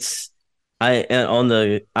yeah,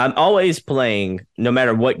 I'm always playing, no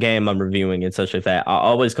matter what game I'm reviewing and such like that. I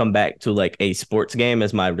always come back to like a sports game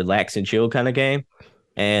as my relax and chill kind of game,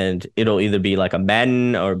 and it'll either be like a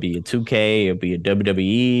Madden or be a 2K, it'll be a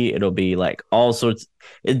WWE, it'll be like all sorts.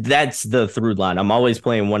 That's the through line. I'm always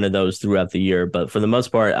playing one of those throughout the year, but for the most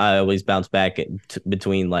part, I always bounce back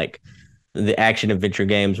between like the action adventure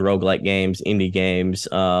games, roguelike games, indie games,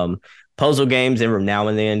 puzzle games every now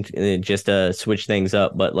and then, just to switch things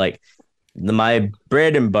up. But like my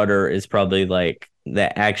bread and butter is probably like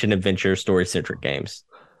the action adventure story centric games.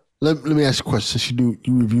 Let me ask you a question. Since you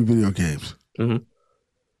review video games, mm-hmm.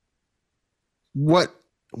 Well,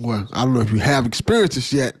 I don't know if you have experienced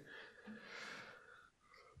this yet.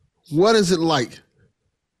 What is it like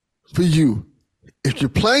for you if you're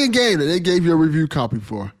playing a game that they gave you a review copy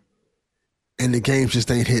for, and the games just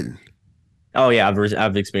ain't hitting? Oh yeah,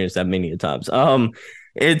 I've experienced that many times.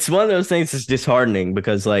 It's one of those things that's disheartening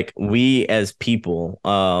because like we as people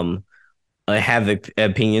have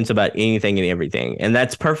opinions about anything and everything, and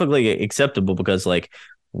that's perfectly acceptable because like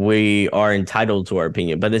we are entitled to our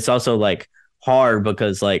opinion. But it's also like hard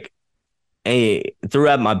because like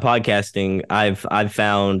throughout my podcasting, I've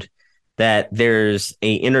found that there's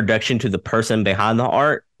a introduction to the person behind the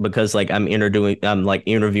art because like I'm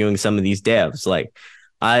interviewing some of these devs. Like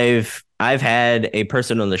I've had a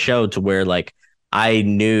person on the show to where like I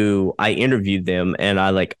interviewed them and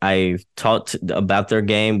I talked about their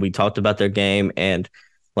game. We talked about their game, and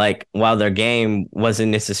like while their game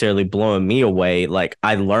wasn't necessarily blowing me away, like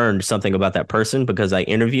I learned something about that person because I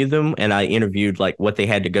interviewed them and I interviewed like what they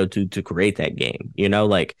had to go to create that game, you know,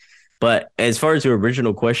 like. But as far as your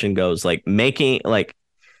original question goes, like making like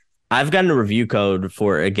I've gotten a review code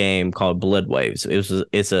for a game called Blood Waves.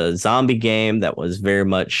 It's a zombie game that was very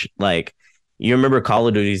much like, you remember Call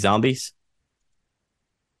of Duty Zombies?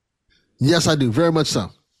 Yes, I do. Very much so.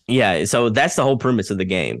 Yeah, so that's the whole premise of the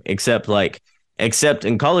game, except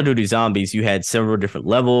in Call of Duty Zombies, you had several different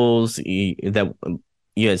levels. You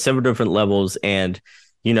had several different levels, and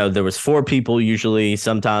you know there was 4 people usually.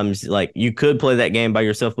 Sometimes like you could play that game by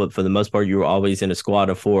yourself, but for the most part, you were always in a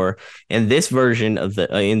squad of 4. In this version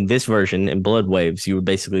in Blood Waves, you were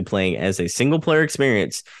basically playing as a single player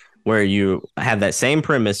experience where you have that same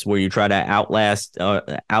premise where you try to outlast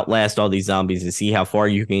all these zombies and see how far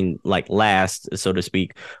you can like last, so to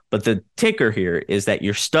speak. But the ticker here is that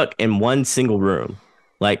you're stuck in one single room.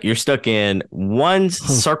 Like you're stuck in one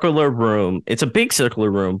circular room. It's a big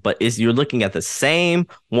circular room, but you're looking at the same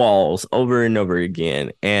walls over and over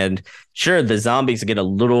again. And sure, the zombies get a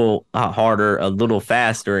little harder, a little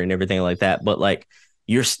faster and everything like that. But like,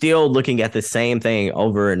 you're still looking at the same thing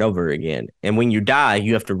over and over again. And when you die,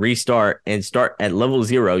 you have to restart and start at level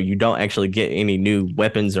 0. You don't actually get any new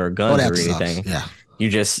weapons or guns or anything. Yeah. You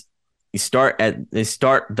start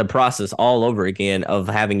the process all over again of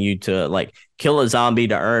having you to like kill a zombie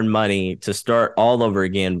to earn money to start all over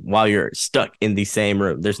again while you're stuck in the same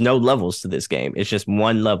room. There's no levels to this game. It's just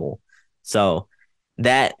one level. So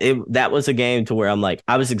that was a game to where I'm like,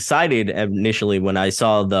 I was excited initially when I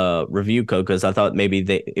saw the review code because I thought maybe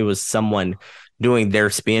it was someone doing their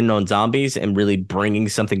spin on zombies and really bringing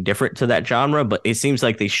something different to that genre. But it seems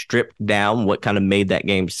like they stripped down what kind of made that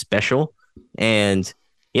game special. And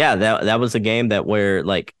yeah, that was a game that where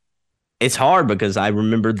like it's hard because I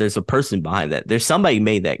remember there's a person behind that. There's somebody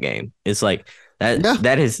made that game. It's like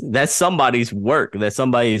that's somebody's work. That's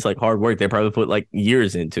somebody's like hard work. They probably put like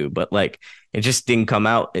years into, but like it just didn't come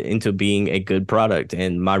out into being a good product.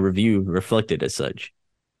 And my review reflected as such.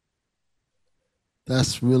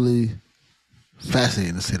 That's really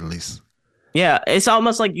fascinating to say the least. Yeah, it's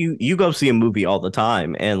almost like you go see a movie all the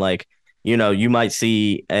time, and like, you know, you might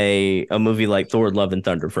see a movie like Thor: Love and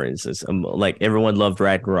Thunder, for instance. Like everyone loved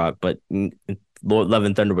Ragnarok, but Love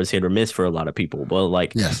and Thunder was hit or miss for a lot of people. But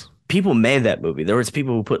like, yes, people made that movie. There was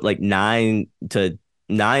people who put like 9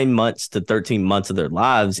 months to 13 months of their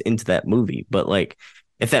lives into that movie. But like,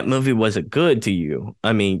 if that movie wasn't good to you,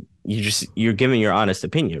 I mean, you're giving your honest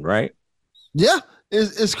opinion, right? Yeah,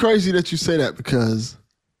 it's crazy that you say that because,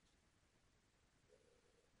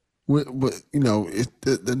 you know,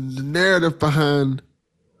 the narrative behind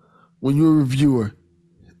when you're a reviewer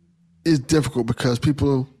is difficult because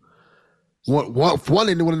people one,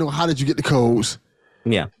 they want to know how did you get the codes.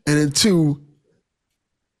 Yeah. And then 2,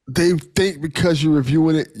 they think because you're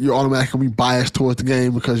reviewing it, you're automatically biased towards the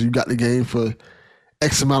game because you got the game for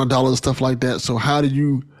X amount of dollars and stuff like that. So how do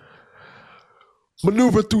you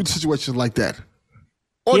maneuver through situations like that?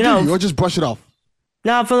 Or or just brush it off?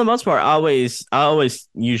 No, for the most part, I always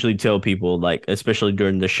usually tell people, like, especially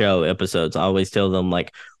during the show episodes, I always tell them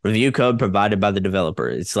like review code provided by the developer.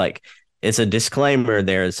 It's like, it's a disclaimer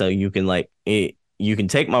there. So you can you can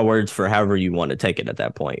take my words for however you want to take it at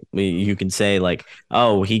that point. You can say like,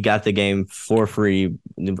 oh, he got the game for free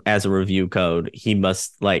as a review code. He's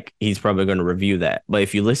probably going to review that. But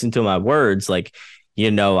if you listen to my words, like,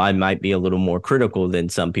 you know, I might be a little more critical than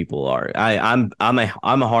some people are. I'm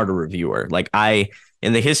a harder reviewer. Like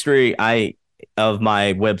in the history of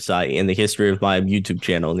my website, in the history of my YouTube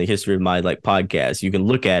channel, in the history of my like podcast, you can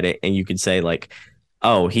look at it and you can say like,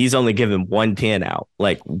 oh, he's only given 110 out,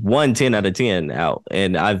 like 110 out of 10 out.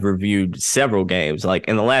 And I've reviewed several games. Like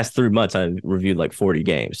in the last 3 months, I've reviewed like 40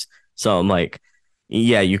 games. So I'm like,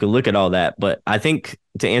 yeah, you can look at all that. But I think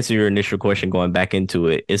to answer your initial question, going back into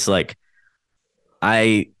it, it's like,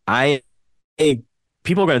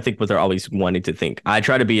 people are going to think what they're always wanting to think. I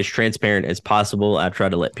try to be as transparent as possible. I try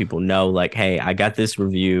to let people know like, hey, I got this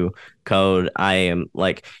review code. I am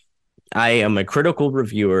like, I am a critical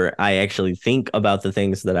reviewer. I actually think about the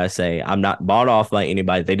things that I say. I'm not bought off by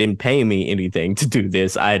anybody. They didn't pay me anything to do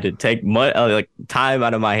this. I had to take like time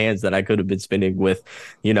out of my hands that I could have been spending with,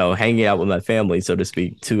 hanging out with my family, so to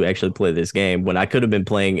speak, to actually play this game when I could have been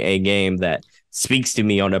playing a game that speaks to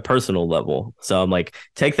me on a personal level. So I'm like,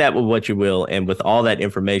 take that with what you will, and with all that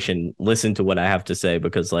information, listen to what I have to say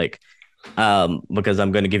because I'm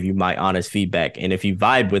going to give you my honest feedback. And if you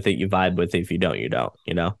vibe with it, you vibe with it. If you don't, you don't,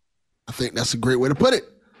 I think that's a great way to put it.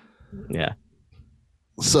 Yeah.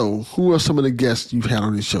 So who are some of the guests you've had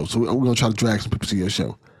on this show? So we're going to try to drag some people to your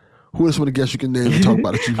show. Who are some of the guests you can name and talk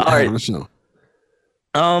about that you've had on the show?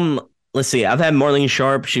 Let's see. I've had Mauldin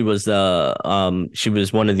Sharp. She was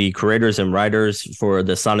one of the creators and writers for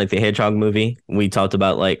the Sonic the Hedgehog movie. We talked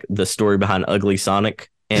about like the story behind Ugly Sonic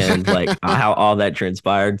and like how all that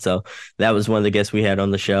transpired. So that was one of the guests we had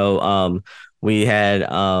on the show. We had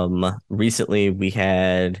recently we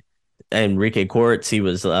had Enrique Quartz.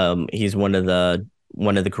 He's one of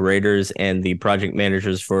the creators and the project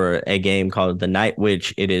managers for a game called The Night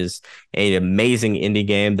Witch. It is an amazing indie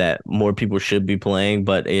game that more people should be playing,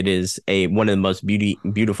 but it is one of the most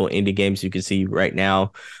beautiful indie games you can see right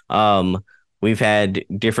now. We've had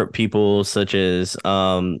different people such as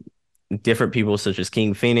King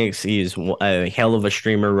Phoenix. He's a hell of a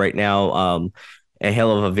streamer right now. A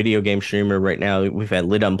hell of a video game streamer right now. We've had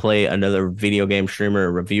Lit on Play, another video game streamer,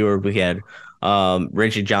 a reviewer. We had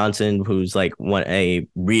Reggie Johnson, who's like a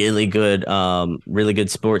really good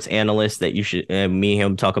sports analyst that you should me and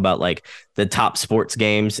him talk about like the top sports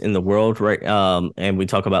games in the world, right? And we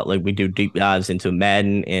talk about like we do deep dives into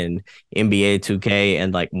Madden and NBA 2K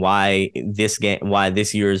and like why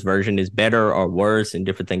this year's version is better or worse and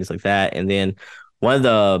different things like that. And then one of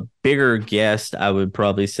the bigger guests I would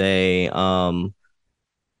probably say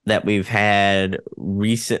that we've had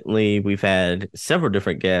recently, we've had several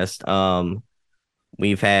different guests.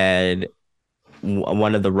 We've had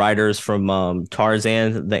one of the writers from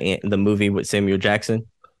Tarzan, the movie with Samuel Jackson.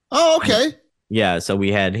 Oh, okay. Yeah, so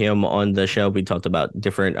we had him on the show. We talked about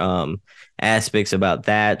different aspects about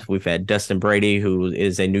that. We've had Dustin Brady, who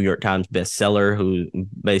is a New York Times bestseller, who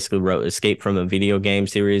basically wrote Escape from a Video Game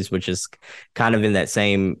series, which is kind of in that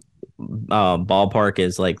same ballpark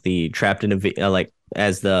as like the Trapped in a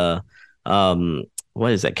as the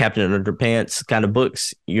what is that, Captain Underpants kind of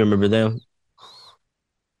books. You remember them?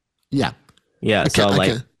 Yeah. So I'm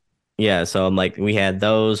like we had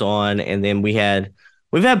those on, and then we've had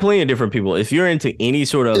plenty of different people. If you're into any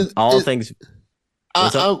sort of things,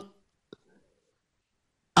 I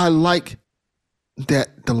like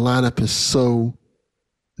that the lineup is so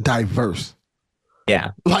diverse.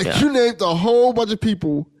 Yeah. You named a whole bunch of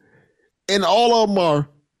people, and all of them are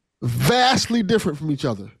vastly different from each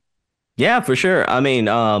other. Yeah, for sure. I mean,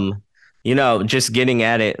 just getting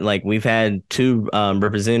at it, like we've had two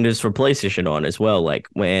representatives for PlayStation on as well, like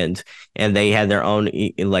and they had their own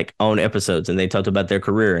episodes, and they talked about their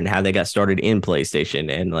career and how they got started in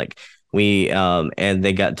PlayStation, and like and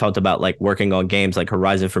they talked about like working on games like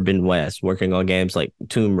Horizon Forbidden West, working on games like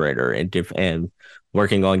Tomb Raider, and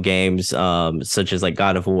working on games such as like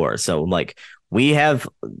God of War. So like we have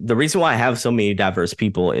the reason why I have so many diverse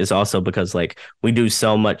people is also because like we do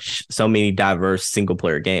so many diverse single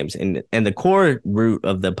player games, and the core root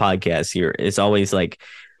of the podcast here is always like,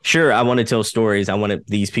 sure, I want to tell stories. I want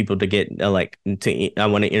these people to get I want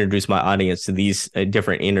to introduce my audience to these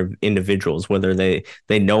different individuals, whether they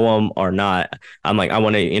know them or not. I'm like, I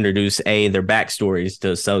want to introduce their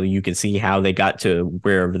backstories so you can see how they got to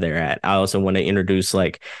wherever they're at. I also want to introduce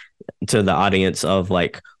like to the audience of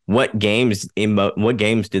like what games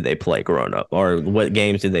did they play growing up, or what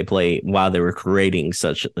games did they play while they were creating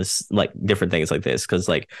such like different things like this. Because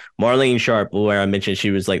like Mauldin Sharp, where I mentioned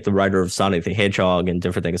she was like the writer of Sonic the Hedgehog and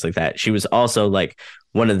different things like that, she was also like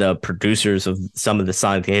one of the producers of some of the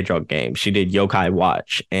Sonic the Hedgehog games. She did Yokai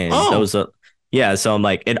Watch, and those are so I'm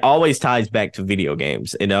like, it always ties back to video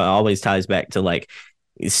games. It always ties back to like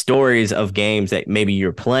stories of games that maybe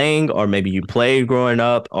you're playing or maybe you played growing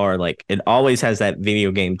up, or like it always has that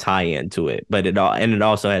video game tie-in to it, but it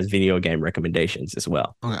also has video game recommendations as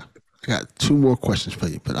well. Okay, I got two more questions for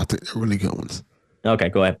you, but I think they're really good ones. Okay,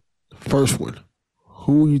 go ahead. First one,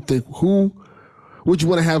 who would you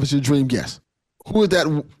want to have as your dream guest? Who is that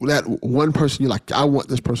one person you're like, I want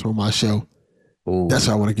this person on my show? Ooh. That's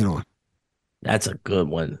what I want to get on. That's a good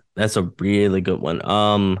one. That's a really good one.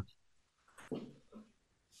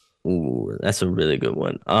 Ooh, that's a really good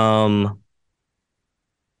one.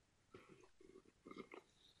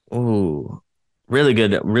 Ooh, really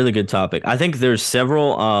good topic. I think there's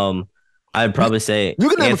several. I'd probably say you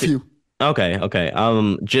can name a few. Okay.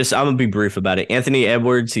 Just I'm gonna be brief about it. Anthony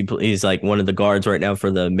Edwards, he's like one of the guards right now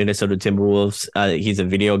for the Minnesota Timberwolves. He's a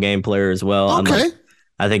video game player as well. Okay.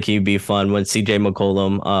 I think he'd be fun. When CJ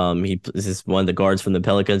McCollum, this is one of the guards from the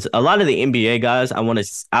Pelicans. A lot of the NBA guys, I want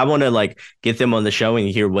to like get them on the show and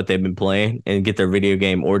hear what they've been playing and get their video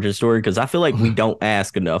game origin story, because I feel like we don't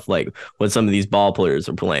ask enough like what some of these ball players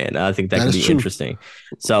are playing. I think that could be interesting.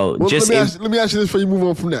 So let me ask you this before you move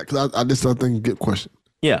on from that, because I just think a good question.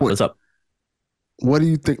 Yeah, what's up? What do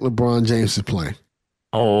you think LeBron James is playing?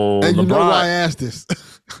 Oh, and LeBron, you know why I asked this?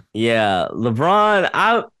 Yeah,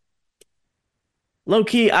 LeBron. Low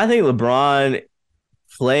key, I think LeBron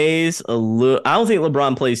plays a little. I don't think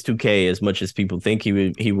LeBron plays 2K as much as people think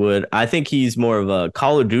he would. I think he's more of a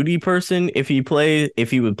Call of Duty person if he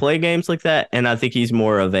would play games like that. And I think he's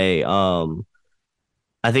more of a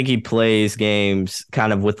I think he plays games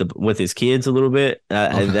kind of with his kids a little bit.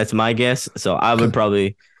 That's my guess. So I'd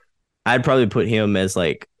probably put him as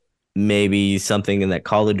like maybe something in that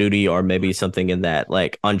Call of Duty, or maybe something in that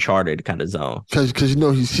like Uncharted kind of zone. Because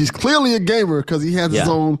he's clearly a gamer, because he has his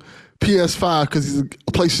own PS5, because he's a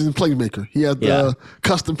PlayStation playmaker. He has the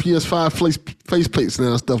custom PS5 faceplates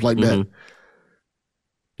now and stuff like that.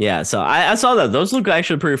 Yeah, so I saw that. Those look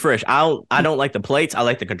actually pretty fresh. I don't like the plates. I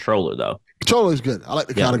like the controller though. Controller is good. I like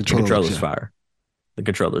the kind of controller. The controller's fire. The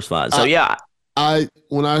controller's fine. So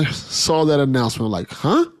when I saw that announcement, I'm like,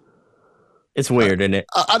 huh? It's weird, isn't it?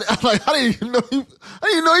 I didn't even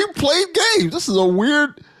know he played games. This is a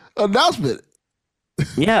weird announcement.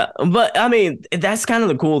 Yeah, but I mean, that's kind of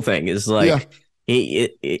the cool thing is like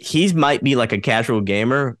he might be like a casual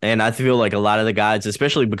gamer, and I feel like a lot of the guys,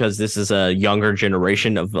 especially because this is a younger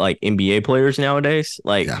generation of like NBA players nowadays,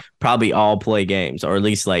 probably all play games, or at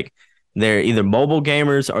least like they're either mobile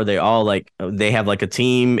gamers, or they all like they have like a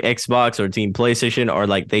team Xbox or team PlayStation, or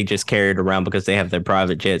like they just carry it around because they have their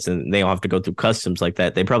private jets and they don't have to go through customs like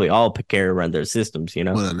that. They probably all carry around their systems, you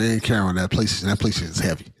know. Well, they ain't carrying that PlayStation. That PlayStation is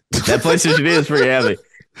heavy. That PlayStation is pretty heavy.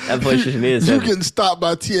 That PlayStation is heavy. You getting stopped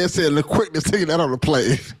by TSA and the quickness taking that on the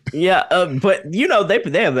plane. Yeah, but you know they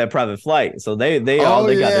have that private flight, so they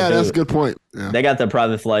that's a good point. Yeah. They got the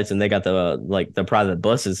private flights, and they got the private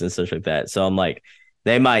buses and such like that. So I'm like,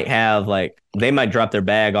 they might drop their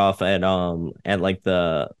bag off at like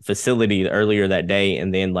the facility earlier that day,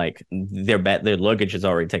 and then like their luggage is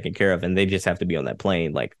already taken care of, and they just have to be on that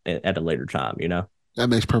plane like at a later time, you know. That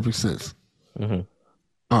makes perfect sense. Mm-hmm.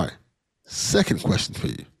 All right, second question for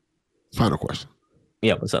you. Final question.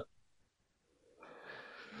 Yeah, what's up?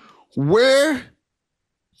 Where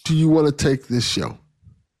do you want to take this show?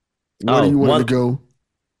 Where do you want to go?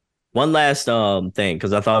 One last thing,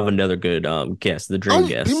 because I thought of another good guest, the dream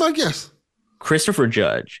guest. Be my guest. Christopher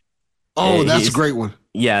Judge. Oh, that's a great one.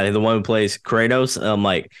 Yeah, the one who plays Kratos.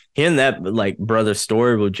 Like hearing that like brother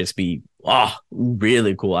story would just be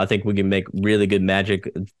really cool. I think we can make really good magic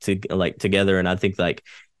together, and I think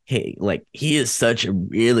he is such a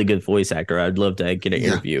really good voice actor. I'd love to get an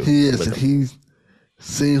interview. He is. And he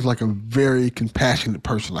seems like a very compassionate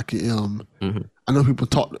person. Like I know people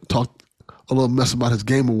talk a little mess about his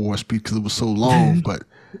Game Award speech because it was so long, but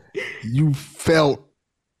you felt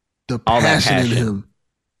the passion in him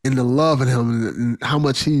and the love in him, and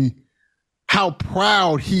how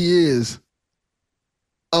proud he is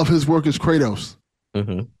of his work as Kratos.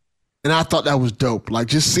 Mm-hmm. And I thought that was dope. Like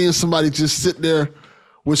just seeing somebody just sit there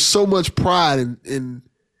with so much pride and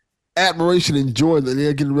admiration and joy that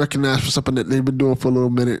they're getting recognized for something that they've been doing for a little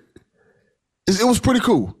minute. It was pretty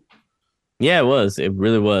cool. Yeah, it was. It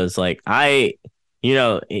really was. Like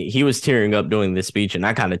he was tearing up doing this speech, and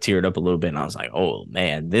I kind of teared up a little bit, and I was like, oh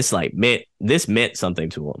man, this meant something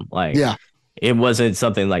to him. Like, it wasn't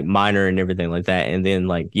something like minor and everything like that. And then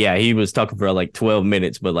he was talking for like 12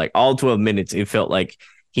 minutes, but like all 12 minutes, it felt like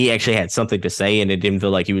he actually had something to say, and it didn't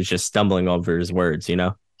feel like he was just stumbling over his words, you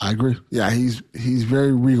know? I agree. Yeah, he's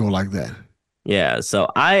very regal like that. Yeah, so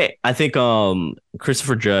I think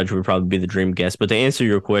Christopher Judge would probably be the dream guest. But to answer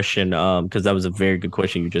your question, because that was a very good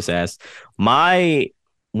question you just asked,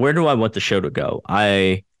 where do I want the show to go?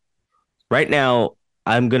 Right now,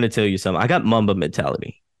 I'm gonna tell you something. I got Mamba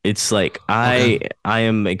mentality. It's like I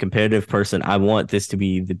am a competitive person. I want this to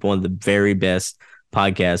be one of the very best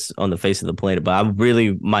podcasts on the face of the planet. But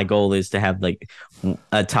my goal is to have like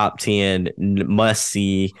a top 10 must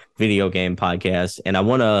see video game podcast, and I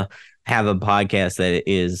want to have a podcast that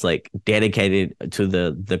is like dedicated to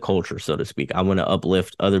the culture, so to speak. I want to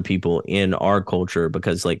uplift other people in our culture,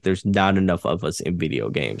 because like there's not enough of us in video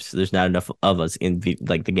games. There's not enough of us in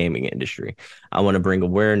like the gaming industry. I want to bring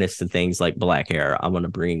awareness to things like black hair. I want to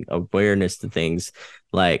bring awareness to things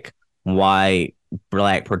like why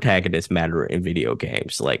black protagonists matter in video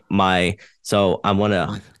games. Like I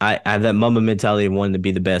have that mama mentality of wanting to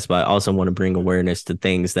be the best, but I also want to bring awareness to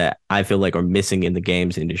things that I feel like are missing in the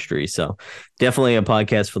games industry. So definitely a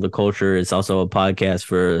podcast for the culture. It's also a podcast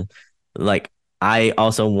for like, I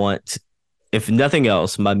also want, if nothing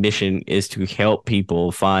else, my mission is to help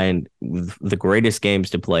people find the greatest games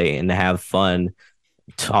to play and to have fun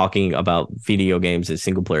talking about video games and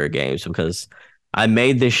single player games, because I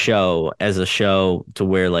made this show as a show to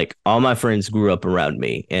where like all my friends grew up around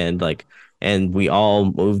me, and we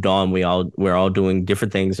all moved on. We're all doing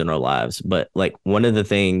different things in our lives. But like one of the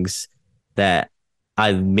things that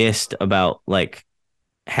I missed about like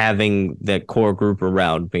having that core group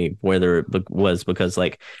around me, whether it was because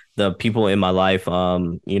like the people in my life,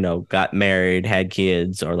 got married, had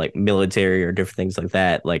kids, or like military or different things like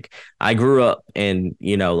that. Like I grew up and,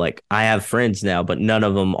 like I have friends now, but none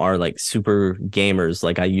of them are like super gamers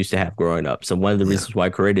like I used to have growing up. So one of the reasons why I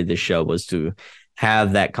created this show was to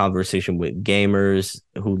have that conversation with gamers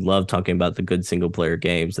who love talking about the good single player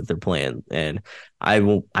games that they're playing. And I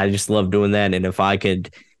just love doing that. And if I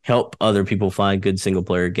could help other people find good single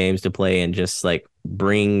player games to play and just like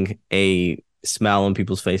bring a smile on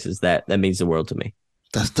people's faces, that means the world to me.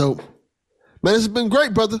 That's dope. Man, this has been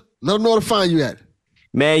great, brother. Let them know where to find you at.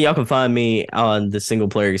 Man, y'all can find me on the Single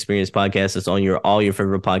Player Experience podcast. It's on all your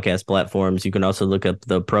favorite podcast platforms. You can also look up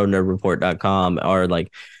the pronerdreport.com or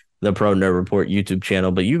like the Pro Nerd Report YouTube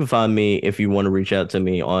channel, but you can find me if you want to reach out to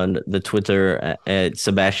me on the Twitter at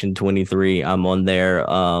Sebastion23. I'm on there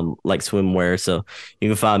like swimwear, so you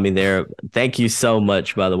can find me there. Thank you so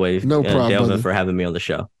much, by the way, no problem, Delvin, brother, for having me on the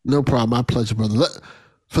show. No problem. My pleasure, brother.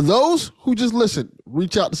 For those who just listen,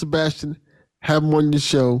 reach out to Sebastion, have him on your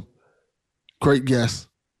show. Great guest.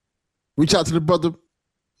 Reach out to the brother.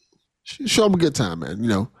 Show him a good time,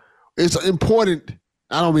 man. It's important.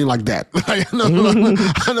 I don't mean like that. I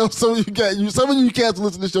know some of you cats who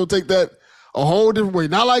listen to the show take that a whole different way.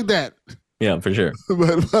 Not like that. Yeah, for sure.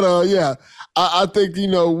 but yeah, I think,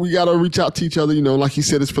 we got to reach out to each other. Like you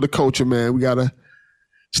said, it's for the culture, man. We got to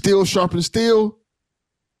steel sharpen steel.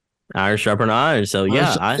 Iron sharpen iron. So,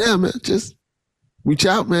 yeah. Man. Just reach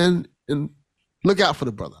out, man, and look out for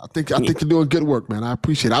the brother. I think you're doing good work, man. I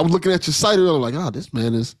appreciate it. I was looking at your site earlier like, oh, this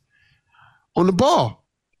man is on the ball.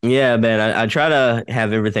 Yeah, man, I try to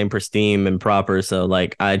have everything pristine and proper. So,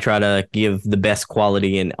 like, I try to give the best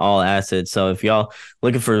quality in all assets. So, if y'all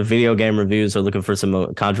looking for video game reviews or looking for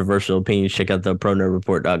some controversial opinions, check out the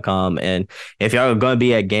pronerdreport.com. And if y'all are going to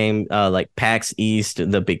be at like PAX East,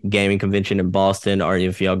 the big gaming convention in Boston, or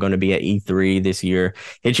if y'all going to be at E3 this year,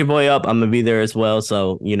 hit your boy up. I'm going to be there as well.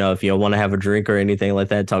 So, if y'all want to have a drink or anything like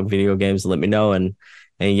that, talk video games, let me know. And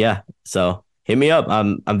yeah, so hit me up.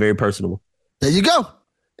 I'm very personable. There you go.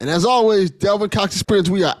 And as always, Delvin Cox Experience,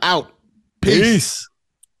 we are out. Peace.